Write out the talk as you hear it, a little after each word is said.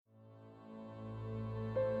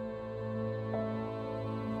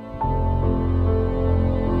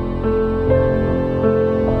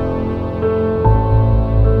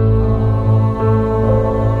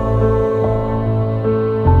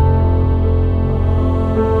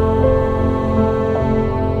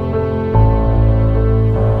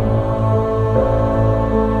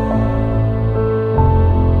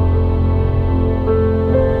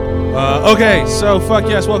Okay, so fuck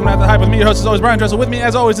yes. Welcome to the Hype with me. Your host is always Brian Dressel. With me,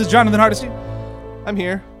 as always, is Jonathan Hardesty. I'm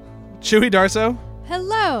here. Chewy Darso.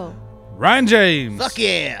 Hello. Ryan James. Fuck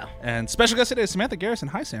yeah. And special guest today is Samantha Garrison.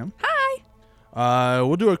 Hi, Sam. Hi.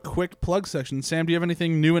 We'll do a quick plug section. Sam, do you have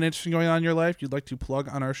anything new and interesting going on in your life you'd like to plug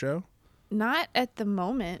on our show? Not at the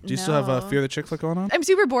moment. Do you still have Fear the Chick Flick going on? I'm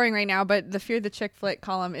super boring right now, but the Fear the Chick Flick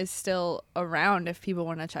column is still around if people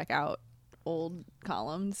want to check out old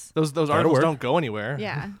columns. Those articles don't go anywhere.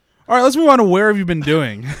 Yeah. All right, let's move on to where have you been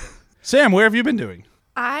doing? Sam, where have you been doing?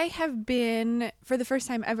 I have been, for the first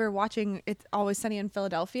time ever, watching It's Always Sunny in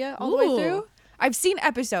Philadelphia all the way through. I've seen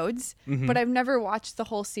episodes, but I've never watched the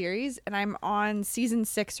whole series, and I'm on season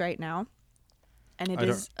 6 right now, and it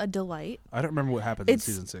is a delight. I don't remember what happened in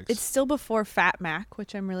season 6. It's still before Fat Mac,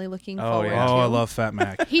 which I'm really looking forward to. Oh, I love Fat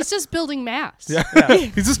Mac. He's just building mass. Yeah.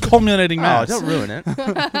 He's just culminating Oh, mass. don't ruin it.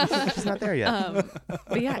 She's not there yet.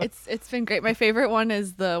 But yeah, it's been great. My favorite one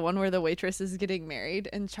is the one where the waitress is getting married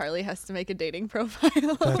and Charlie has to make a dating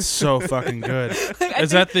profile. That's so fucking good. I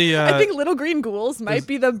think Little Green Ghouls might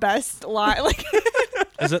be the best line. Like,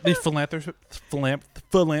 is that the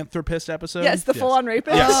philanthropist episode? yes, the full-on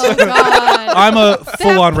rapist. Oh God. I'm a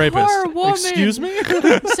full-on rapist. poor woman. Excuse me?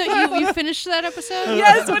 So you finished that episode?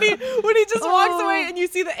 Yes, when he just walks away and you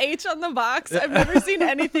see the H on the box. I've never seen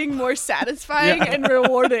anything more satisfying and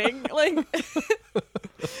rewarding. Like,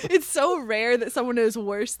 it's so rare that someone is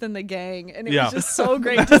worse than the gang, and it was just so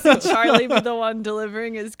great to see Charlie be the one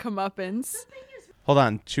delivering his comeuppance. Hold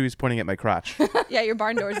on. Chewy's pointing at my crotch. Yeah, your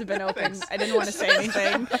barn doors have been open. I didn't want to say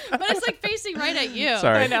anything. But it's like facing right at you.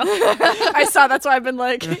 Sorry. I know. I saw. That's why I've been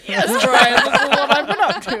like, yes, Brian, this is what I've been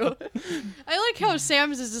up to. I like how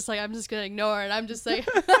Sam's is just like, I'm just going to ignore it. I'm just like.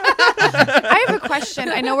 I have a question.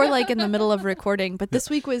 I know we're like in the middle of recording, but this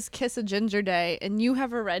week was Kiss a Ginger Day, and you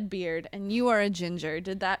have a red beard, and you are a ginger.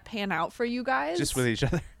 Did that pan out for you guys? Just with each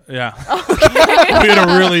other. Yeah. We had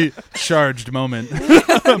a really charged moment.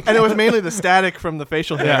 And it was mainly the static from the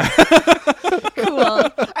facial hair.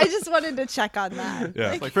 Cool. I just wanted to check on that.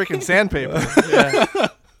 Yeah. It's like freaking sandpaper.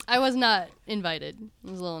 I was not invited. I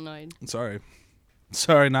was a little annoyed. Sorry.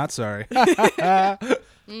 Sorry, not sorry. I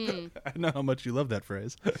know how much you love that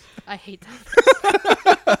phrase. I hate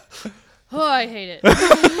that. Oh, I hate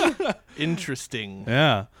it. Interesting.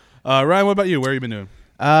 Yeah. Ryan, what about you? Where have you been doing?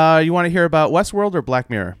 You want to hear about Westworld or Black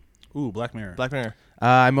Mirror? Ooh, Black Mirror. Black Mirror.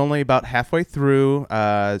 I'm only about halfway through,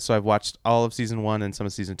 so I've watched all of season 1 and some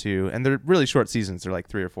of season 2, and they're really short seasons. They're like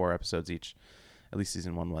 3 or 4 episodes each. At least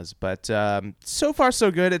season 1 was. But so far, so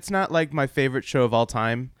good. It's not like my favorite show of all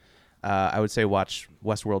time. I would say watch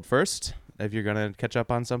Westworld first if you're going to catch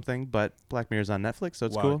up on something, but Black Mirror's on Netflix, so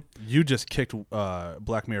it's cool. You just kicked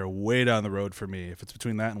Black Mirror way down the road for me. If it's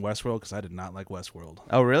between that and Westworld, because I did not like Westworld.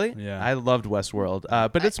 Oh, really? Yeah. I loved Westworld,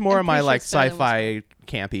 but it's more I'm my pretty sure like it's better than sci-fi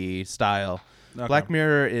campy style. Okay. Black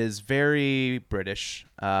Mirror is very British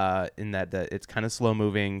in that it's kind of slow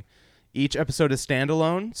moving. Each episode is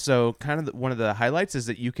standalone, so kind of one of the highlights is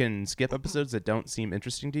that you can skip episodes that don't seem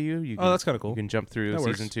interesting to you. That's kind of cool. You can jump through That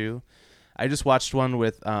season works. 2. I just watched one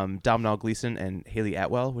with Domhnall Gleeson and Haley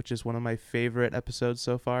Atwell, which is one of my favorite episodes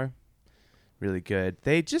so far. Really good.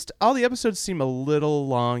 All the episodes seem a little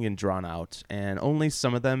long and drawn out, and only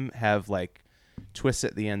some of them have like twists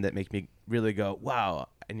at the end that make me really go, wow,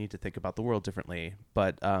 I need to think about the world differently.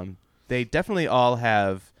 But they definitely all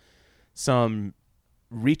have some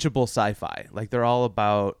reachable sci-fi. Like they're all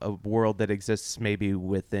about a world that exists maybe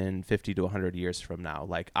within 50 to 100 years from now,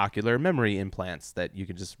 like ocular memory implants that you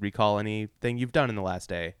can just recall anything you've done in the last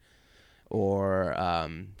day. Or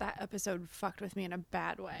That episode fucked with me in a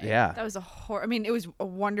bad way. Yeah. That was I mean, it was a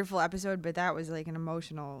wonderful episode, but that was like an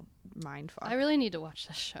emotional mind fuck. I really need to watch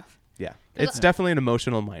this show. yeah, it's definitely an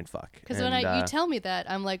emotional mindfuck. Because when you tell me that,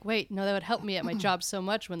 I'm like, wait, no, that would help me at my job so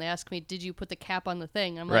much when they ask me, did you put the cap on the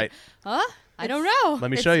thing? I'm Right. like, huh? I don't know.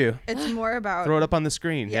 Let me show you. It's more about Throw it up on the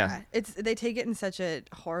screen. Yeah. They take it in such a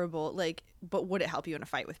horrible but would it help you in a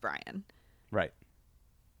fight with Brian? Right.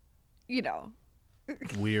 You know.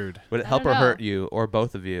 Weird. Would it I help or don't know. hurt you or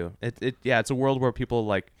both of you? It's a world where people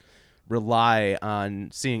like rely on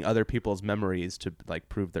seeing other people's memories to like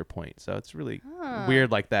prove their point. So it's really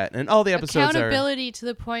weird like that. And all the episodes Accountability to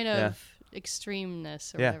the point of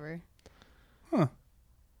extremeness or Yeah. whatever.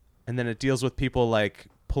 and then it deals with people like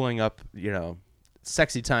pulling up,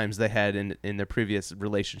 sexy times they had in their previous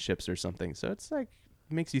relationships or something. So it's like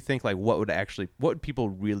makes you think like what would people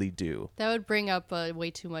really do? That would bring up way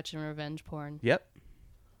too much in revenge porn. Yep.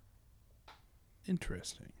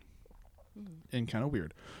 Interesting. And kind of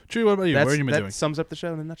weird. Chewy, what about you? Where have you been that doing? sums up the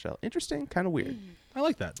show in a nutshell. Interesting, kind of weird. I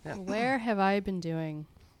like that. Yeah. Where have I been doing?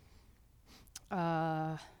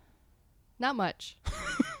 Not much.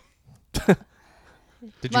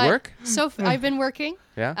 Did you work? So I've been working.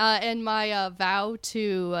 Yeah. And my vow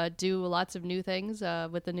to do lots of new things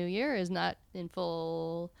with the new year is not in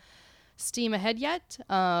full steam ahead yet.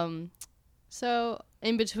 So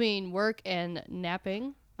in between work and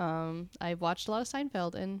napping, I've watched a lot of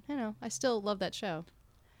Seinfeld, and I still love that show.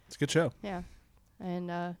 It's a good show. Yeah,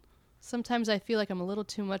 and sometimes I feel like I'm a little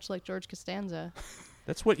too much like George Costanza.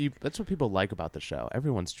 That's what people like about the show.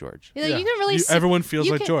 Everyone's George. You can really see, everyone feels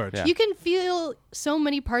like George. Yeah. You can feel so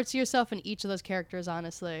many parts of yourself in each of those characters,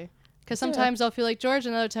 honestly. Because sometimes I'll feel like George,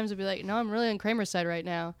 and other times I'll be like, no, I'm really on Kramer's side right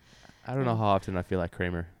now. I don't know how often I feel like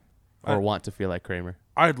Kramer, or want to feel like Kramer.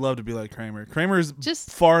 I'd love to be like Kramer. Kramer's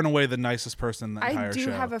Just- far and away the nicest person in the I entire do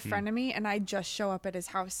show. have a frenemy, and I just show up at his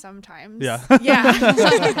house sometimes. Yeah. Yeah.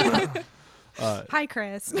 Hi,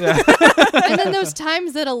 Chris. And then those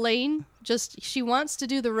times that Elaine she wants to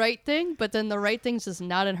do the right thing, but then the right thing's just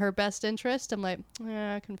not in her best interest. I'm like,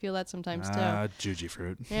 I can feel that sometimes too. Juji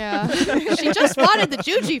fruit. Yeah. She just wanted the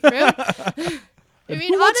Juji fruit. I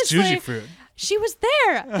mean, Who wants honestly, Juji fruit? she was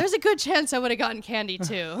there. There's a good chance I would have gotten candy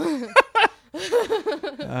too.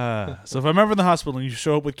 So if I'm ever in the hospital and you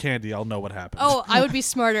show up with candy, I'll know what happened. Oh, I would be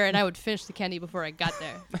smarter and I would finish the candy before I got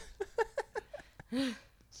there.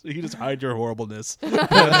 So you can just hide your horribleness.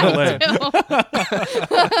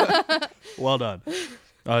 Well done.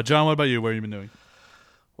 John, what about you? What have you been doing?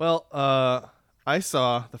 Well, I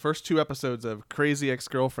saw the first 2 episodes of Crazy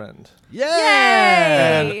Ex-Girlfriend. Yay!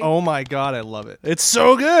 And oh my god, I love it. It's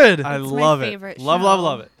so good. I It's love my it. favorite Love, show. love,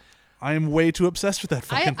 love it. I am way too obsessed with that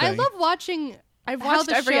fucking I thing. love watching I've how watched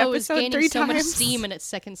the every show is episode gaining 3 so much times. steam in its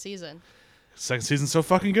second season. Second season's so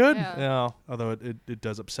fucking good. Yeah. Yeah. Although it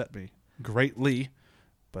does upset me greatly.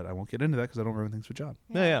 But I won't get into that because I don't remember things with John.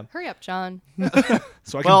 Yeah. Hurry up, John.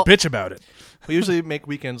 So I can Well- bitch about it. We usually make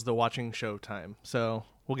weekends the watching show time. So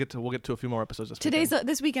we'll get to a few more episodes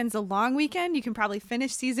This weekend's a long weekend. You can probably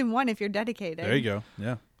finish season 1 if you're dedicated. There you go.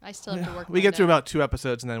 Yeah. I still have to work. We get Monday. through about 2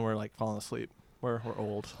 episodes and then we're like falling asleep. We're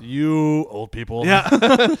old. You old people. Yeah.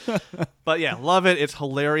 But yeah, love it. It's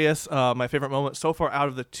hilarious. My favorite moment so far out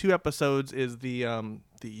of the 2 episodes is the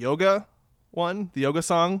yoga one, the yoga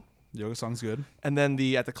song, Yoga song's good. and then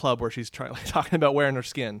the at the club where she's talking about wearing her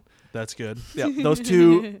skin. That's good. Yeah, those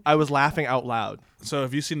 2, I was laughing out loud. So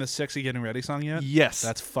have you seen the Sexy Getting Ready song yet? Yes.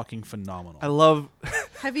 That's fucking phenomenal. I love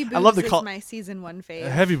Heavy Boobs I love the is col- my season 1 fave.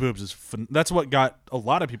 Heavy Boobs is that's what got a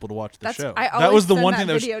lot of people to watch the That's- show. I That always was the send one that thing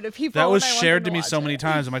that was, video to people that was when I want shared them to to me so watch many it.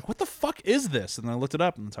 times. I'm like, what the fuck is this? And then I looked it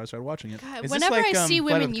up, and that's how I started watching it. God, Is this whenever like, I see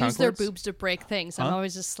Flight of women the use their Conchords? boobs to break things, Huh? I'm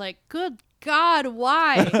always just like, good God,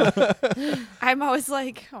 why? I'm always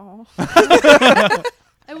like, oh.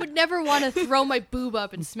 I would never want to throw my boob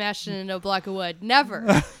up and smash it into a block of wood.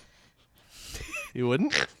 Never. you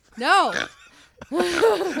wouldn't. No.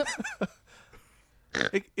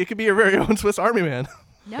 It could be your very own Swiss Army man.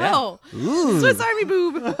 No. Swiss Army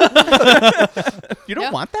boob. You don't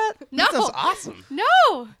No. want that? No. That sounds awesome. No.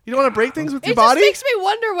 You don't want to break things with your It just body? makes me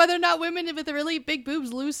wonder whether or not women with really big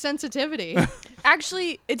boobs lose sensitivity.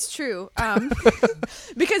 Actually, it's true.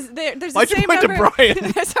 Because there's Why'd the you same point to number.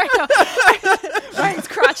 Brian? Sorry, no. Brian's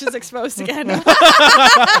crotch is exposed again.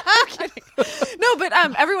 I'm kidding. No, but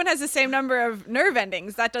everyone has the same number of nerve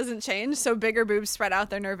endings. That doesn't change. So bigger boobs spread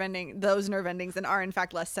out those nerve endings, and are in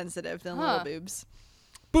fact less sensitive than little Huh. boobs.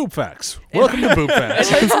 Boob facts. Welcome to Boob Facts.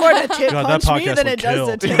 It's more to tit God, that punch me podcast than would it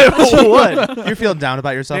does to kill. tit punch. What? You're feeling down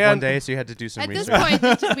about yourself Man. one day, so you had to do some At this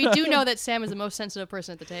research. point, we do know that Sam is the most sensitive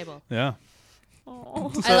person at the table. Yeah.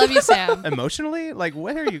 I love you, Sam. Emotionally? Like,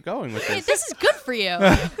 where are you going with Hey, this? this is good for you. Do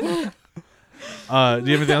you have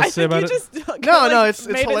anything else I to say think about you it? just No, it's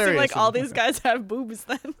made it seem hilarious. like all these guys have boobs.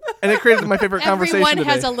 Then And it created my favorite conversation Everyone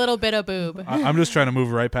has today. a little bit of boob. I'm just trying to move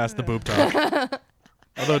right past the boob talk.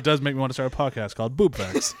 Although it does make me want to start a podcast called Boob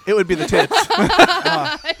Facts. It would be the tits.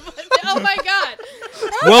 Oh my God.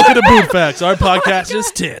 Welcome to Boob Facts. Our podcast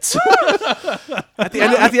is tits. At the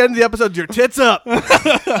end of the episode, your tits up. Oh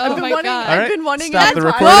my wanting- God. All right, I've been wanting stop it the to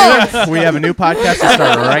recording. We have a new podcast to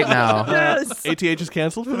start right now. yes. ATH is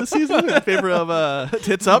canceled for the season in favor of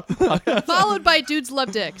tits up. Followed by dudes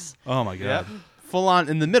love dicks. Oh my god. Full on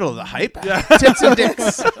in the middle of the hype. Tits and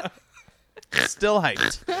dicks. Still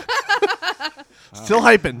hyped. Still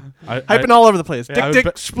hyping. I- Hyping all over the place. I Dick, would dick,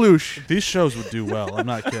 bet- sploosh. These shows would do well. I'm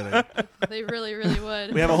not kidding. They really, really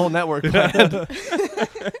would. We have a whole network planned.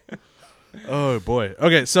 Oh boy.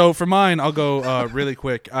 Okay, so for mine, I'll go really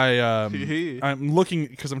quick. I'm looking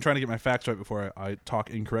because I'm trying to get my facts right before I talk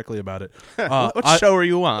incorrectly about it. What show are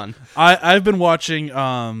you on? I've been watching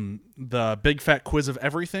the Big Fat Quiz of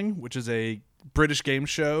Everything, which is a British game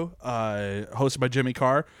show hosted by Jimmy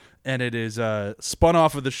Carr, and it is spun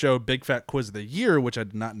off of the show Big Fat Quiz of the Year, which I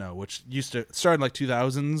did not know, which used to start in like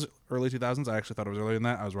 2000s, early 2000s. I actually thought it was earlier than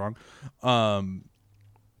that. I was wrong.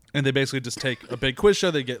 And they basically just take a big quiz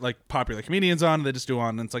show. They get like popular comedians on. And they just do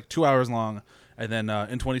on, and it's like 2 hours long. And then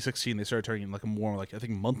in 2016, they started turning it like a more like I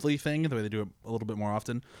think monthly thing. The way they do it a little bit more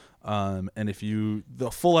often. And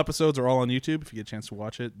the full episodes are all on YouTube. If you get a chance to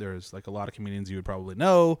watch it, there's like a lot of comedians you would probably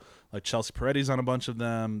know. Like Chelsea Peretti's on a bunch of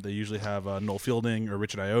them. They usually have Noel Fielding or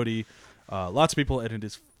Richard Ayoade. Lots of people, and it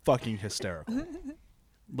is fucking hysterical.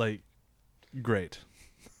 Like, great.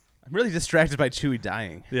 I'm really distracted by Chewie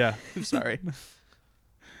dying. Yeah. I'm sorry.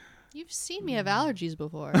 You've seen me have allergies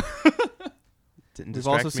before. Didn't We've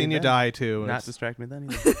distract also me seen you then. die too. Not distract me then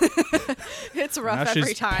either. It's rough Now every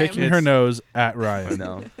she's time. picking her nose at Ryan.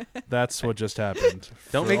 No. That's what just happened.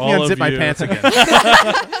 Don't For make me all unzip of my you- pants again.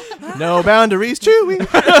 No boundaries, Chewie.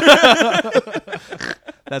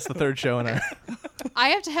 That's the third show in our. I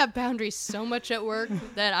have to have boundaries so much at work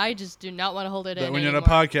that I just do not want to hold it That in when you're in a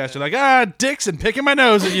anymore. podcast, you're like, Dixon picking my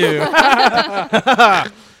nose at you.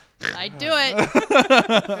 I do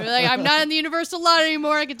it. You're like, I'm not in the universal lot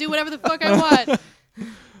anymore. I can do whatever the fuck I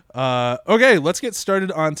want. Okay, let's get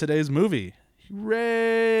started on today's movie.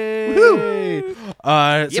 Hooray!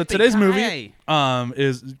 So today's movie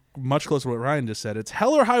is much closer to what Ryan just said. It's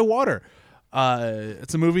Hell or High Water.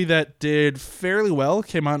 It's a movie that did fairly well.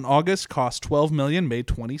 Came out in August, cost $12 million, made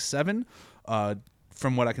 $27 million.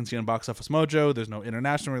 From what I can see on Box Office Mojo, there's no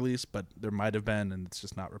international release, but there might have been, and it's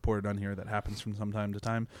just not reported on here. That happens from time to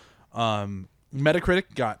time.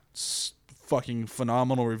 Metacritic got fucking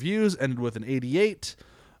phenomenal reviews, ended with an 88,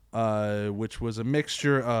 which was a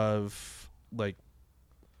mixture of like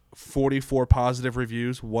 44 positive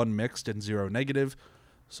reviews, 1 mixed, and 0 negative.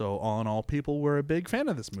 So all in all, people were a big fan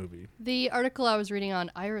of this movie. The article I was reading on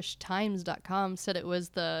irishtimes.com said it was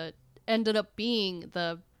ended up being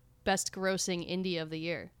the best grossing indie of the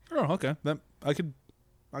year. Oh, okay. That I can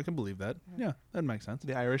believe that. Yeah, that makes sense.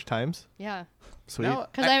 The Irish Times. Yeah. Sweet. No,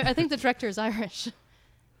 Because I think the director is Irish.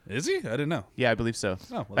 Is he? I didn't know. Yeah, I believe so.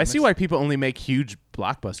 Oh, well, I that see makes- why people only make huge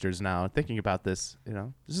blockbusters now. Thinking about this,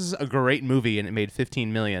 this is a great movie and it made $15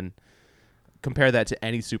 million. Compare that to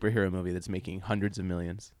any superhero movie that's making hundreds of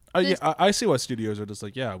millions. Yeah, I see why studios are just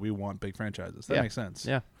like, yeah, we want big franchises. That Yeah. makes sense.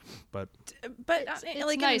 Yeah. But But It's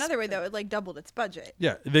like nice, in another way, but- though, it like doubled its budget.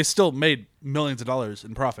 yeah, they still made millions of dollars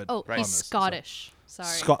in profit. Oh, on he's this, so- Scottish. Sorry.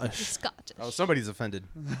 Scottish. He's Scottish. Oh, somebody's offended.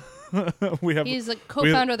 we have. He's a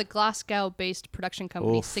co-founder of the Glasgow-based production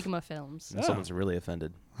company Oof. Sigma Films. Oh. Someone's really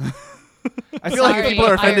offended. I feel like Sorry, people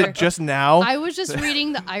are offended Irish. just now. I was just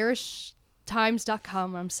reading the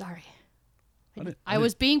irishtimes.com. I'm sorry. I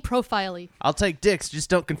was being profiley. I'll take dicks. Just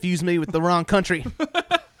don't confuse me with the wrong country.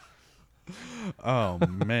 Oh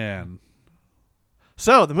man,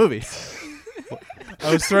 So the movie.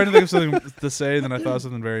 I was trying to think of something to say, then I thought of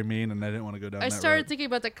something very mean, and I didn't want to go down. I that started road. thinking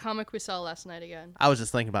about the comic we saw last night again. I was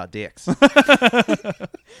just thinking about dicks. Side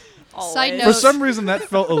For note. some reason, that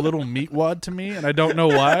felt a little meatwad to me, and I don't know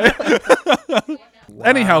why.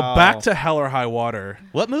 Anyhow, back to Hell or High Water.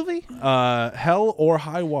 What movie? Hell or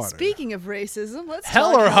High Water. Speaking of racism, let's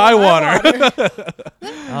Hell talk or High Water.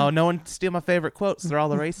 Oh, no one steal my favorite quotes. They're all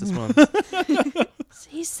the racist ones.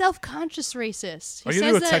 He's self-conscious racist. He Are you says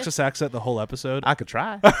gonna do a that Texas accent the whole episode? I could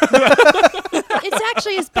try. it's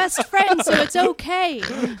actually his best friend, so it's okay.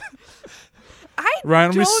 Ryan,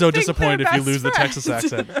 I'm gonna be don't so think disappointed if they're you lose the best Texas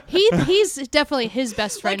friends. accent. He's definitely his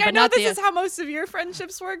best friend, Like, I but know not this the. is how most of your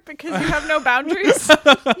friendships work because you have no boundaries. No,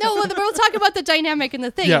 well, we'll talk about the dynamic and the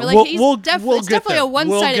thing. Yeah, but, like, we'll he's we'll it's get definitely there. a one-sided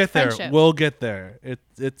we'll get friendship. There. We'll get there.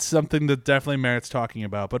 It's something that definitely merits talking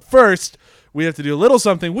about. But first, we have to do a little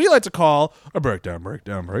something we like to call a breakdown.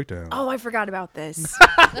 Oh, I forgot about this.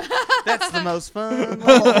 That's the most fun.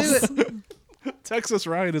 Let's do it. Texas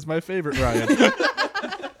Ryan is my favorite Ryan.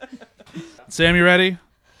 Sam, you ready?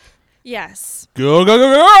 Yes. Go, go,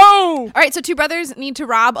 go, go! All right, so two brothers need to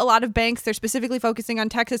rob a lot of banks. They're specifically focusing on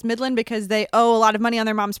Texas Midland because they owe a lot of money on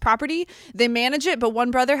their mom's property. They manage it, but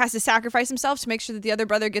one brother has to sacrifice himself to make sure that the other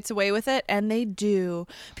brother gets away with it, and they do.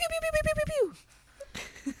 Pew, pew, pew, pew, pew, pew,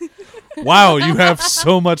 pew. Wow, you have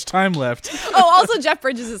so much time left. Oh, also Jeff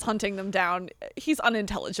Bridges is hunting them down. He's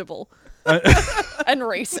unintelligible and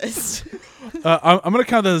racist. I'm going to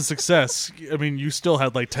count that as a success. I mean, you still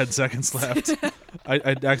had like 10 seconds left. I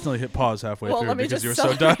accidentally hit pause halfway Well, through let me because just you were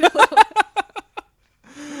so done.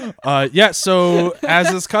 celebrate. Yeah, so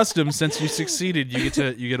as is custom, since you succeeded, you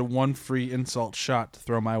get a one free insult shot to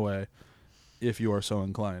throw my way, if you are so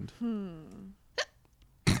inclined.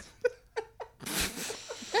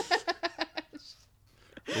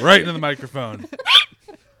 Right into the microphone.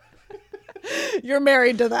 You're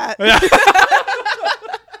married to that.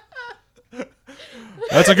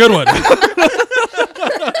 That's a good one.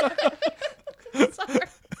 Sorry.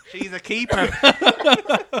 She's a keeper.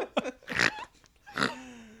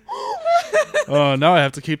 Oh, now I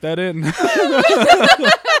have to keep that in.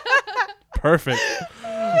 Perfect.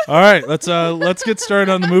 All right, let's get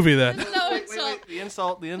started on the movie then. No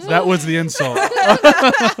insult. The insult. That was the insult.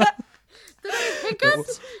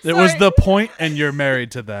 Hiccups? It was the point, and you're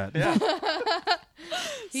married to that. Yeah.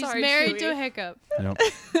 He's Sorry, married Chewie. to a hiccup. Yep.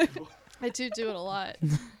 I do it a lot.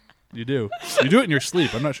 You do. You do it in your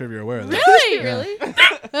sleep. I'm not sure if you're aware of that. Really? Yeah. Really?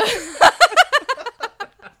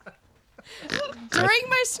 During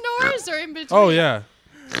my snores or in between? Oh yeah.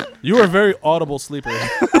 You are a very audible sleeper.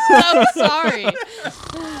 I'm sorry.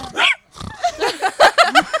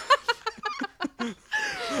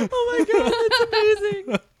 Oh my god, that's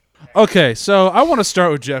amazing. Okay, so I want to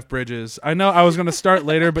start with Jeff Bridges. I know I was going to start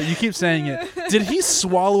later, but you keep saying it. Did he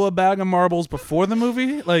swallow a bag of marbles before the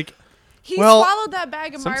movie? Like, He Well, swallowed that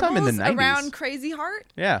bag of sometime in the marbles 90s. around Crazy Heart,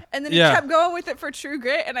 Yeah. and then he Yeah. kept going with it for True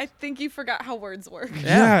Grit, and I think he forgot how words work.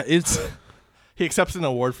 yeah, it's He accepts an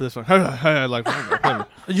award for this one. Like,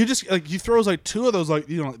 you just like he throws like two of those like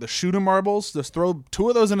like the shoot 'em marbles. Just throw two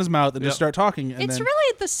of those in his mouth and just Yep. start talking. And It's then,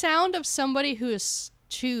 really the sound of somebody who has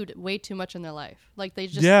chewed way too much in their life. Like they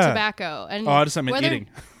just Yeah. tobacco. And Oh, I just meant whether- eating.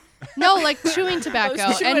 No, like chewing tobacco.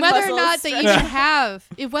 chewing And whether or muscles, not they stretch. even have,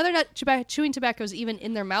 whether or not chewing tobacco is even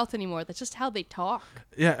in their mouth anymore, that's just how they talk.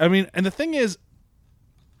 Yeah, I mean, and the thing is,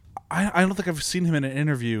 I don't think I've seen him in an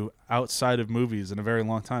interview outside of movies in a very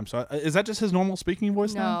long time. So is that just his normal speaking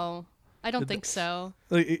voice now? No, I don't think so.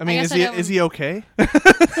 Like, I mean, guess is I he don't- is he okay?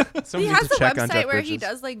 Someone He needs has to a check on website Jeff where he Bridges.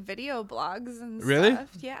 does like video blogs and Really? stuff.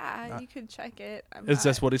 Yeah, you could check it. is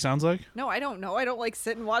this what he sounds like? No, I don't know. I don't like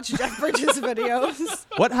sit and watch Jeff Bridges videos.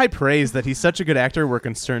 What high praise that he's such a good actor. We're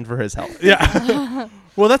concerned for his health. Yeah.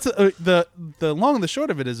 Well, that's the long and the short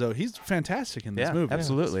of it is though he's fantastic in this Yeah, movie.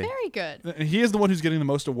 absolutely. Very good. And he is the one who's getting the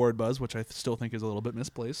most award buzz, which I still think is a little bit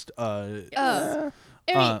misplaced. I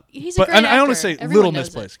mean, he's a But great and actor. I want to say Everyone little knows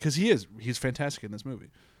it. misplaced because he's fantastic in this movie.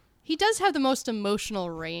 He does have the most emotional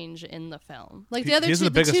range in the film. Like the He- other he's two, the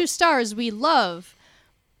the biggest- two stars we love,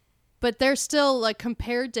 but they're still like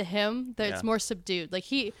compared to him, that it's Yeah. more subdued. Like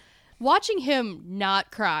watching him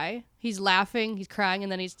not cry, he's laughing, he's crying,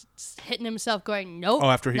 and then he's hitting himself, going, "Nope." Oh,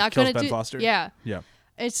 after he not kills gonna Ben do-" Foster? Yeah, Yeah.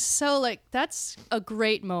 it's so like that's a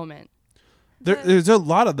great moment. There's a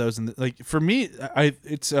lot of those, and like for me,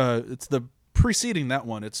 it's the preceding that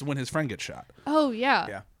one. It's when his friend gets shot. Oh yeah,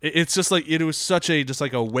 Yeah. It's just like it was such a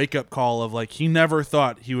wake up call of like he never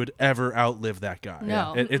thought he would ever outlive that guy.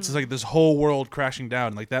 No. It's just like this whole world crashing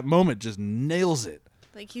down. Like that moment just nails it.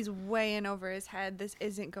 like he's way in over his head. This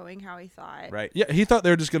isn't going how he thought. Right. Yeah, he thought they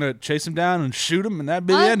were just gonna chase him down and shoot him, and that'd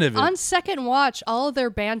be the end of it. On second watch, all of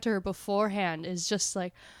their banter beforehand is just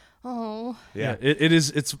like, oh, Yeah,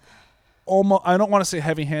 it's almost. I don't want to say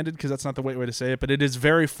heavy-handed because that's not the right way to say it, but it is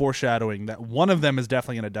very foreshadowing that one of them is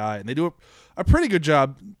definitely going to die, and they do a pretty good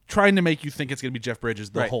job trying to make you think it's going to be Jeff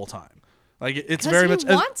Bridges the Right. whole time. Like it's because very he much.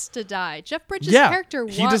 wants to die. Jeff Bridges' yeah, character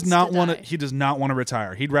he wants does not to want die. He does not want to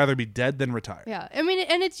retire. He'd rather be dead than retire. Yeah, I mean,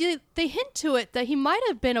 and they hint to it that he might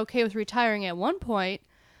have been okay with retiring at one point,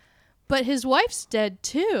 but his wife's dead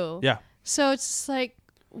too. Yeah. So it's just like,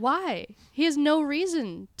 why? He has no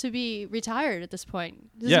reason to be retired at this point.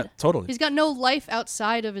 Yeah, totally. He's got no life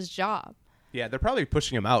outside of his job. Yeah, they're probably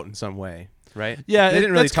pushing him out in some way, right? Yeah, They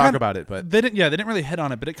didn't really that's talk kinda- about it, but they didn't. Yeah, they didn't really hit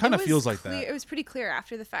on it, but it kind of was feels like clear- that. It was pretty clear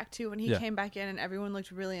after the fact too when he Yeah. came back in and everyone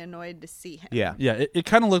looked really annoyed to see him. yeah. Yeah, it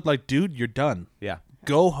kind of looked like, dude, you're done. Yeah.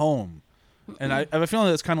 Go home. And I have a feeling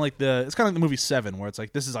that's kind of like the movie Seven, where it's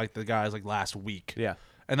like this is like the guy's like last week. Yeah.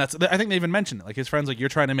 And I think they even mentioned it. Like his friends, like you're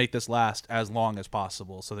trying to make this last as long as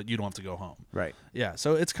possible so that you don't have to go home. Right. Yeah.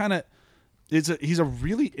 So it's kind of, he's a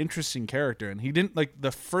really interesting character, and he didn't like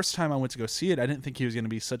the first time I went to go see it. I didn't think he was going to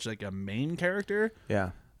be such like a main character.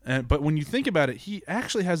 Yeah. But when you think about it, he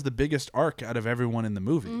actually has the biggest arc out of everyone in the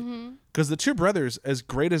movie. Because the two brothers, as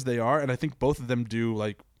great as they are, and I think both of them do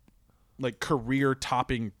like career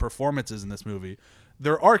topping performances in this movie,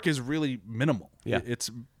 their arc is really minimal. Yeah. It's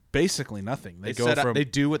basically nothing. They go set out- from they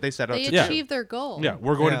do what they set out They to Yeah. achieve their goal. yeah,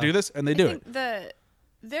 we're going Yeah. to do this, and they I do think it.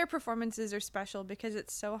 their performances are special because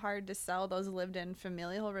it's so hard to sell those lived-in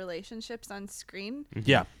familial relationships on screen.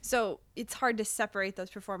 Yeah. So it's hard to separate those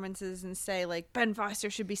performances and say like Ben Foster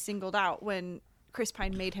should be singled out when Chris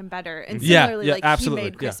Pine made him better, and Yeah, similarly, yeah, like absolutely. he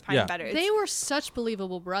made Chris Yeah, Pine yeah. better. They were such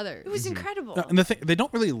believable brothers. It was incredible. And the thing, they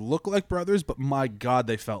don't really look like brothers, but my God,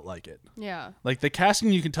 they felt like it. Yeah. Like the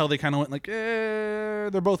casting, you can tell they kind of went like, they're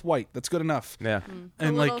both white. That's good enough. Yeah. a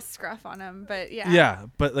And little like, scruff on him, but yeah. yeah,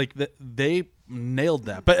 but like they nailed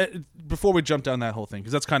that. But before we jump down that whole thing,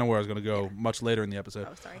 because that's kind of where I was going to go much later in the episode.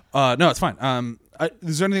 Oh, sorry. No, it's fine.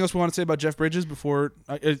 Is there anything else we want to say about Jeff Bridges before?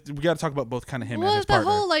 We got to talk about both kind of him and his partner.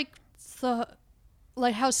 Whole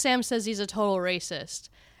like how Sam says he's a total racist.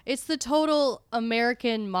 It's the total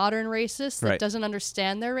American modern racist that doesn't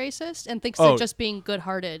understand they're racist and thinks they're just being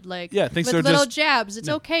good-hearted. Like, thinks with they're little just jabs. It's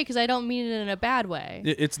okay because I don't mean it in a bad way.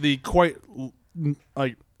 It's the quite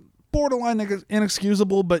like borderline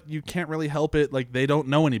inexcusable, but you can't really help it. Like, they don't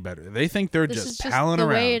know any better. They think they're This just is just palling the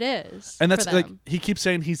around. way it is. And that's for like them. he keeps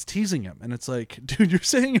saying he's teasing him, and it's like, dude, you're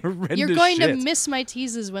saying horrendous You're going shit. to miss my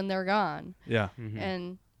teases when they're gone. Yeah.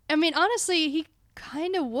 And I mean, honestly, he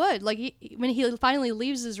kind of would. Like, when he finally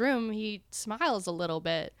leaves his room, he smiles a little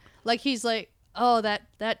bit. Like, he's like, oh,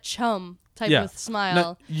 that chum type of smile.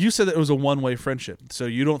 Now, you said that it was a one-way friendship, so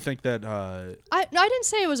you don't think that I didn't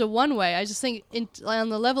say it was a one-way. I just think on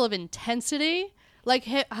the level of intensity, like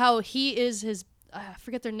how he is his... I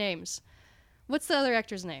forget their names. What's the other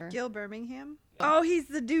actor's name? Gil Birmingham. Oh, he's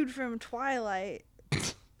the dude from Twilight.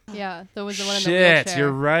 Yeah, that was the one in the shit, wheelchair.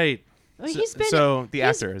 you're right. I mean, he's been... So the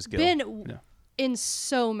actor is Gil. been in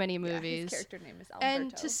so many movies. His character name is Alberto.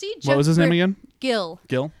 And to see Jeff What was his name again? Gil.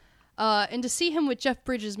 Gil? And to see him with Jeff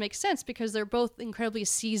Bridges makes sense because they're both incredibly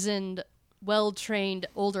seasoned, well-trained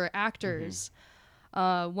older actors.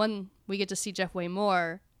 One, we get to see Jeff way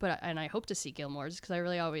more, and I hope to see Gilmore just because I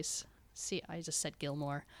really always see... I just said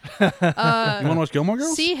Gilmore. You want to watch Gilmore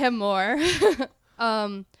Girls? See him more.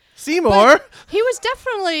 Seymour. He was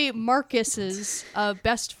definitely Marcus's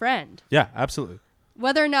best friend. Yeah, absolutely.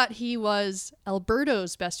 Whether or not he was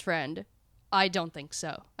Alberto's best friend, I don't think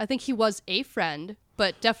so. I think he was a friend,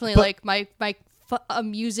 but definitely like my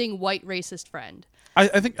amusing white racist friend. I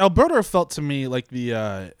think Alberto felt to me like the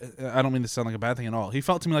I don't mean to sound like a bad thing at all. He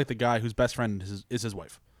felt to me like the guy whose best friend is his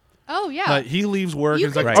wife. Oh yeah. Like, he leaves work You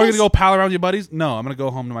and he's like, could "Are you tell- gonna go pal around with your buddies?" No, I'm gonna go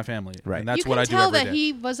home to my family. Right. And that's you can what I do tell every that day.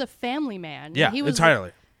 he was a family man. Yeah, he was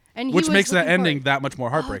entirely. And he Which was makes that looking ending forward- that much more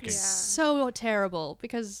heartbreaking. So terrible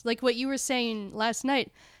because like what you were saying last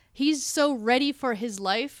night, he's so ready for his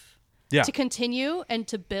life to continue and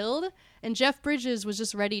to build, and Jeff Bridges was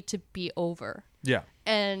just ready to be over. Yeah.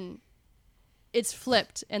 And it's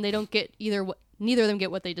flipped, and they don't get neither of them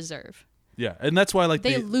get what they deserve. Yeah, and that's why like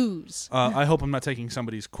They lose. I hope I'm not taking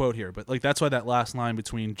somebody's quote here, but like that's why that last line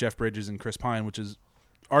between Jeff Bridges and Chris Pine, which is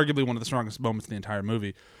arguably one of the strongest moments in the entire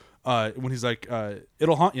movie, when he's like,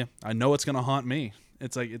 "It'll haunt you. I know it's gonna haunt me."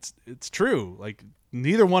 It's like it's true. Like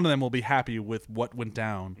neither one of them will be happy with what went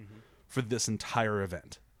down for this entire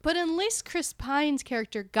event. But at least Chris Pine's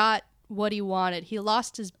character got what he wanted. He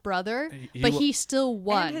lost his brother, but he still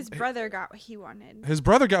won. And his brother got what he wanted. His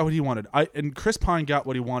brother got what he wanted. And Chris Pine got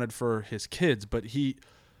what he wanted for his kids, but he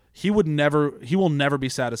will never be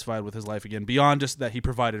satisfied with his life again beyond just that he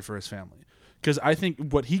provided for his family. Because I think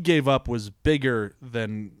what he gave up was bigger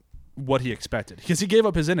than what he expected. Because he gave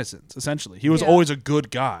up his innocence, essentially. He was always a good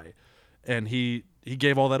guy, and he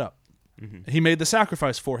gave all that up. He made the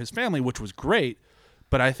sacrifice for his family, which was great.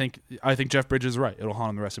 But I think Jeff Bridges is right. It'll haunt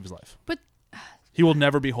him the rest of his life. But he will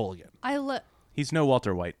never be whole again. He's no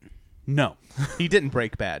Walter White. No. He didn't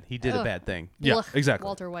break bad. He did a bad thing. Yeah, Ugh, exactly.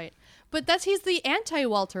 Walter White. But he's the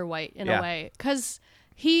anti-Walter White in a way. Because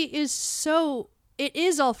he is so... It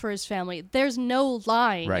is all for his family. There's no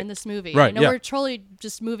lying in this movie. Right, I know we're totally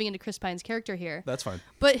just moving into Chris Pine's character here. That's fine.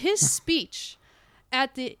 But his speech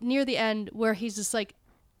near the end where he's just like,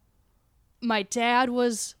 my dad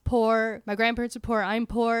was poor, my grandparents were poor, I'm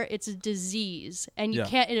poor, it's a disease. And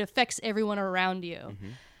it affects everyone around you.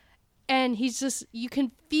 And he's just, you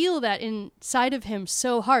can feel that inside of him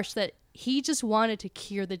so harsh that he just wanted to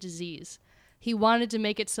cure the disease. He wanted to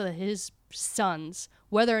make it so that his sons,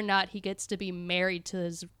 whether or not he gets to be married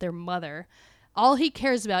to their mother, all he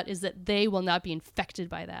cares about is that they will not be infected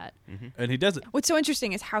by that. And he does it. What's so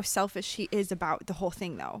interesting is how selfish he is about the whole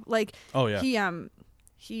thing, though. Like,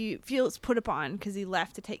 he feels put upon because he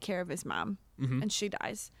left to take care of his mom, and she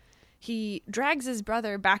dies. He drags his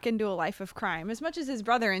brother back into a life of crime. As much as his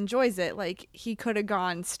brother enjoys it, like, he could have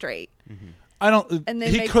gone straight. I don't. And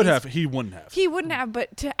he could have. He wouldn't have. He wouldn't have,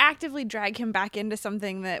 but to actively drag him back into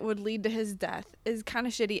something that would lead to his death is kind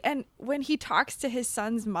of shitty. And when he talks to his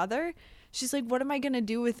son's mother, she's like, what am I going to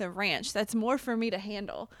do with the ranch? That's more for me to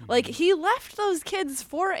handle. Like, he left those kids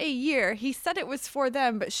for a year. He said it was for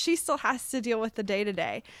them, but she still has to deal with the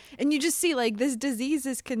day-to-day. And you just see, like, this disease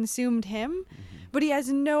has consumed him, but he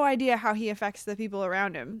has no idea how he affects the people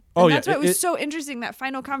around him. And that's why it was so interesting, that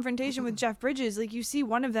final confrontation with Jeff Bridges. Like, you see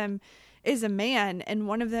one of them is a man, and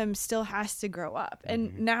one of them still has to grow up.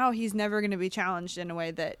 And now he's never going to be challenged in a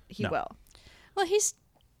way that he will. Well, he's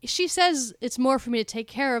she says it's more for me to take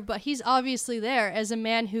care of, but he's obviously there as a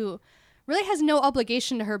man who really has no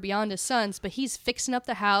obligation to her beyond his sons, but he's fixing up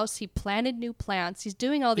the house. He planted new plants. He's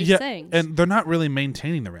doing all these things. And they're not really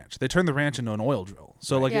maintaining the ranch. They turned the ranch into an oil drill.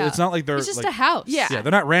 So like it's not like they're it's just like, a house. Yeah. Yeah,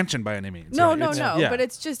 they're not ranching by any means. No, right? no, It's- no. yeah. But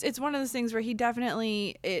it's one of those things where he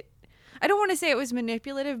definitely I don't want to say it was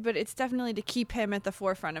manipulative, but it's definitely to keep him at the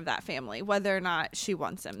forefront of that family, whether or not she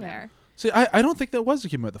wants him there. See, I don't think that was to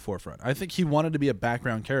keep him at the forefront. I think he wanted to be a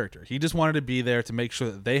background character. He just wanted to be there to make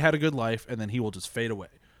sure that they had a good life, and then he will just fade away.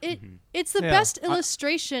 It's the best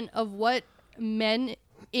illustration of what men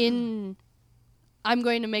in... I'm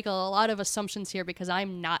going to make a lot of assumptions here because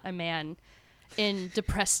I'm not a man in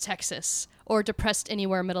depressed Texas or depressed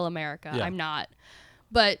anywhere middle America. Yeah. I'm not.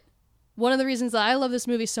 But one of the reasons that I love this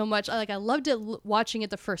movie so much, I loved it watching it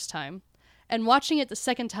the first time. And watching it the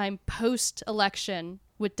second time post-election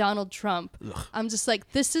with Donald Trump, I'm just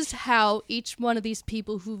like, this is how each one of these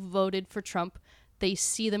people who voted for Trump, they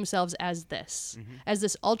see themselves as this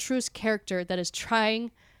altruist character that is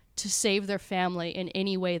trying to save their family in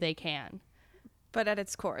any way they can. But at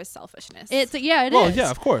its core is selfishness. It is. Well,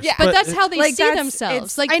 yeah, of course. Yeah. But that's how they like, see that's- themselves.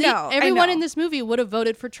 it's- Like I know, everyone I in know. this movie would have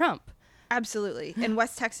voted for Trump. Absolutely. And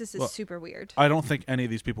West Texas is super weird. I don't think any of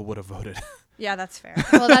these people would have voted. Yeah, that's fair.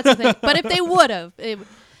 Well, that's the thing. But if they would have,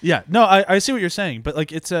 Yeah, no, I see what you're saying, but like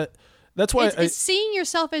that's why it's seeing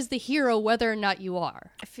yourself as the hero, whether or not you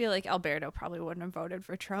are. I feel like Alberto probably wouldn't have voted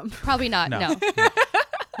for Trump. Probably not. No.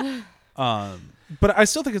 but I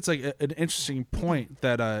still think it's like an interesting point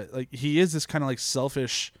that like he is this kind of like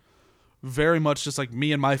selfish, very much just like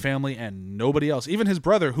me and my family and nobody else. Even his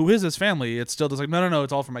brother, who is his family, it's still just like no,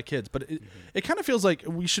 it's all for my kids. But it kind of feels like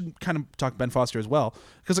we should kind of talk Ben Foster as well,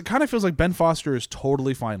 because it kind of feels like Ben Foster is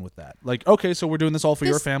totally fine with that. Like, okay, so we're doing this all for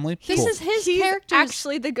your family. This Cool. is his He's character.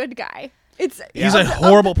 actually the good guy. He's a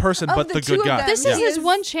horrible person, but the the two good of guy. them, This Yeah. is his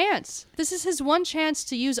one chance. This is his one chance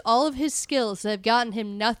to use all of his skills that have gotten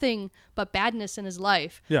him nothing but badness in his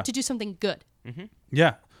life to do something good.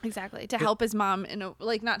 Yeah. Exactly. To help his mom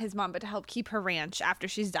not his mom, but to help keep her ranch after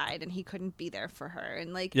she's died and he couldn't be there for her.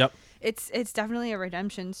 And like it's definitely a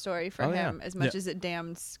redemption story for him as much as it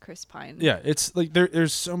damns Chris Pine. Yeah, it's like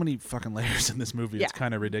there's so many fucking layers in this movie. It's Yeah.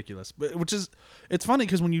 kind of ridiculous. But it's funny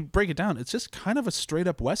because when you break it down, it's just kind of a straight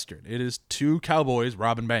up Western. It is two cowboys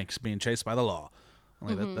robbing banks being chased by the law.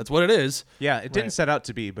 Like that's what it is. Yeah, it didn't set out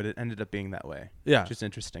to be, but it ended up being that way. Yeah. Which is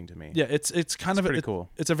interesting to me. Yeah, it's kind of pretty cool.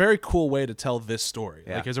 It's a very cool way to tell this story.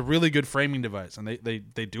 Yeah. Like it's a really good framing device, and they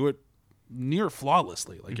do it near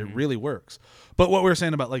flawlessly. Like it really works. But what we were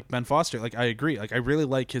saying about like Ben Foster, like I agree. Like I really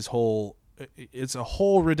like his whole. It's a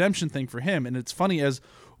whole redemption thing for him, and it's funny as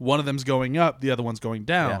one of them's going up, the other one's going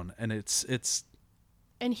down, and it's.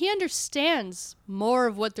 And he understands more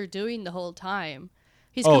of what they're doing the whole time.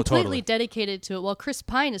 He's Oh, completely totally. dedicated to it, while Chris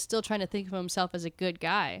Pine is still trying to think of himself as a good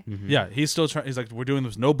guy. Yeah, he's still trying. He's like, we're doing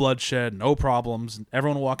this, no bloodshed, no problems.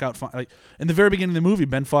 Everyone will walk out fine. Like in the very beginning of the movie,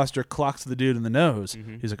 Ben Foster clocks the dude in the nose.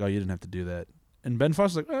 He's like, "Oh, you didn't have to do that." And Ben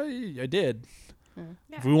Foster's like, "Oh, I did. Yeah,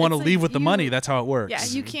 If we want to it's leave like with the money, that's how it works." Yeah,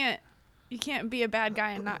 you can't be a bad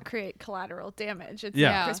guy and not create collateral damage. It's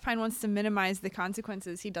Yeah. like Chris Pine wants to minimize the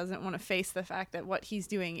consequences. He doesn't want to face the fact that what he's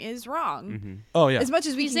doing is wrong. Oh yeah, As much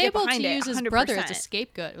as we He's can get able to behind it, use his 100%. brother as a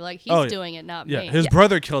scapegoat. Like, he's Oh, yeah. doing it, not yeah. me. His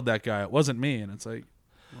brother killed that guy. It wasn't me. And it's like,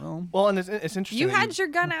 well, And it's interesting. You that had your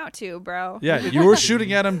gun out too, bro. yeah, you were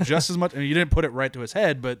shooting at him just as much, and you didn't put it right to his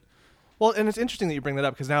head, but Well, and it's interesting that you bring that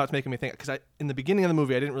up because now it's making me think. Because in the beginning of the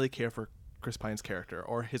movie, I didn't really care for Chris Pine's character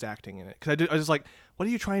or his acting in it. Because I was just like, what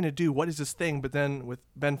are you trying to do? What is this thing? But then with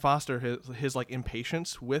Ben Foster, his like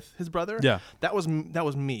impatience with his brother, Yeah. that was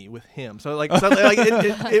me with him. So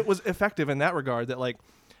it was effective in that regard. That like,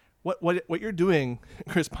 what you're doing,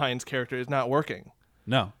 Chris Pine's character is not working.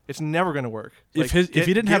 no. It's never going to work. If Like, he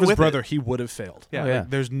didn't get have his with brother, it. he would have failed. Yeah. Oh, yeah. Like,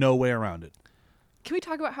 there's no way around it. Can we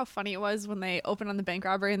talk about how funny it was when they open on the bank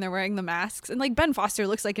robbery and they're wearing the masks? And like Ben Foster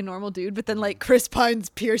looks like a normal dude, but then like Chris Pine's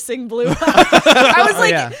piercing blue eyes. I was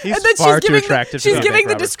like, yeah. He's and then far she's too giving attractive to she's be a giving bank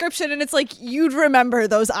the robber. description, and it's like you'd remember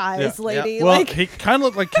those eyes, Yeah. lady. Well, Like he kind of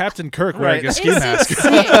looked like Captain Kirk wearing a Right. ski It's mask.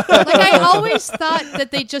 insane. Like, I always thought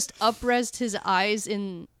that they just upresed his eyes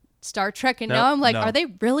in Star Trek, and No, now I'm like, no. are they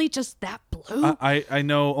really just that blue? I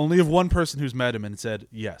know only of one person who's met him and said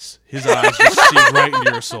yes. His eyes just see right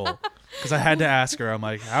into your soul. Because I had to ask her. I'm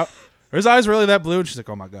like, how? Are his eyes really that blue? And she's like,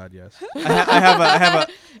 oh my god, yes. I have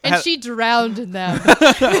and had- she drowned in them.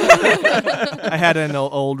 I had an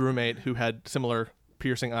old roommate who had similar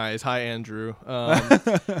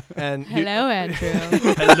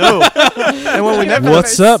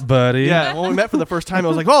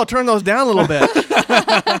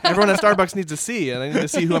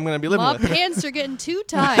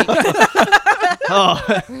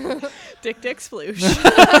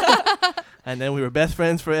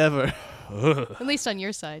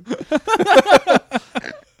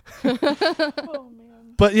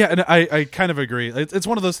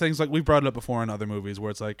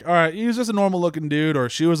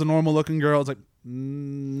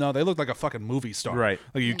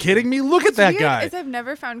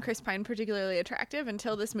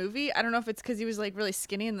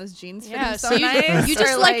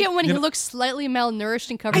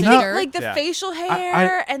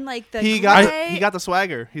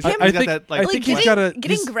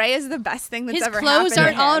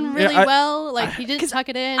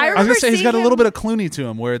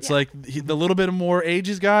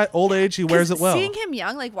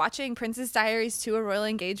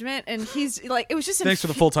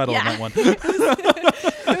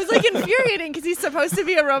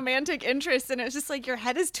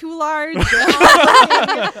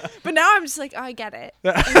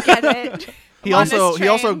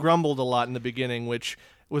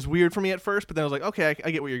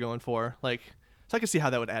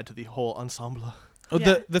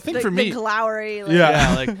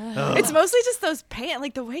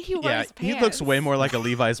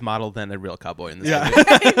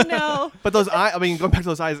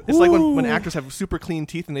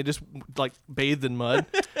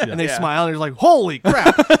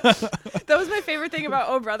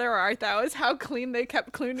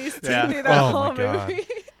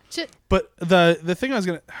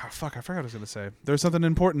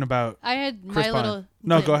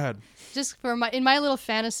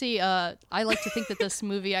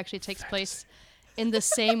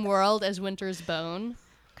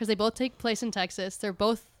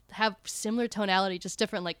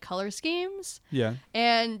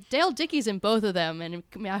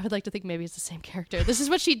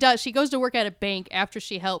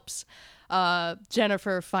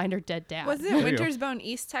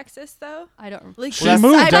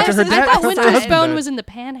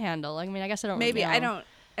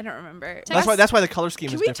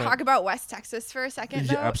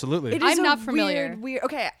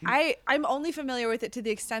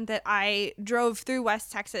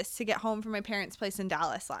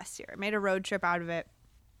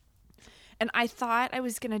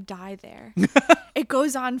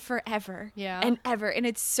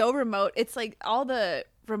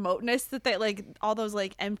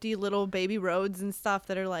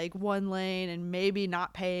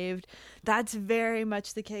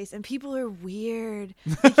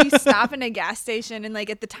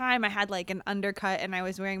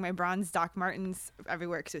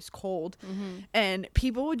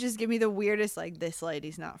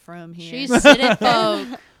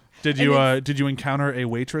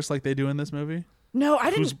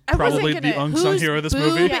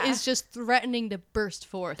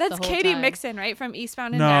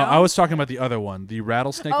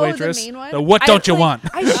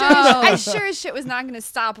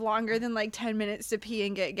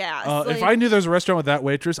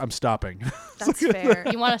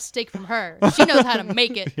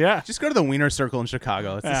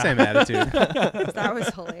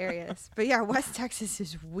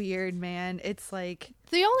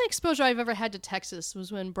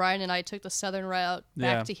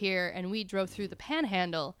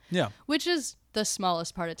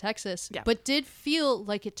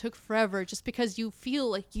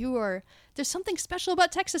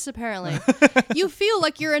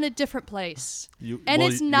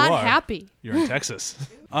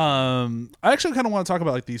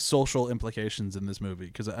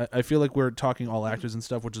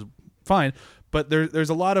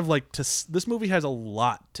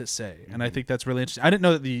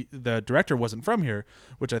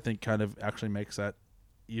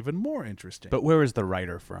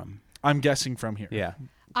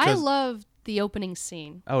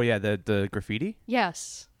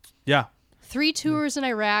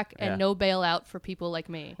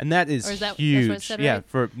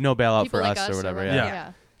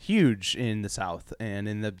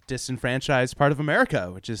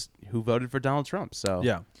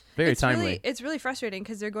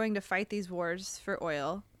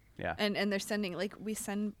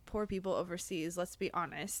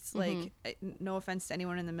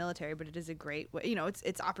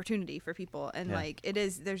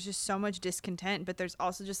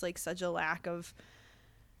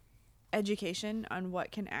education on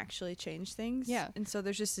what can actually change things. Yeah. And so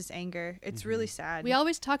there's just this anger. It's really sad. We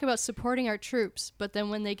always talk about supporting our troops, but then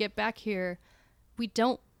when they get back here, we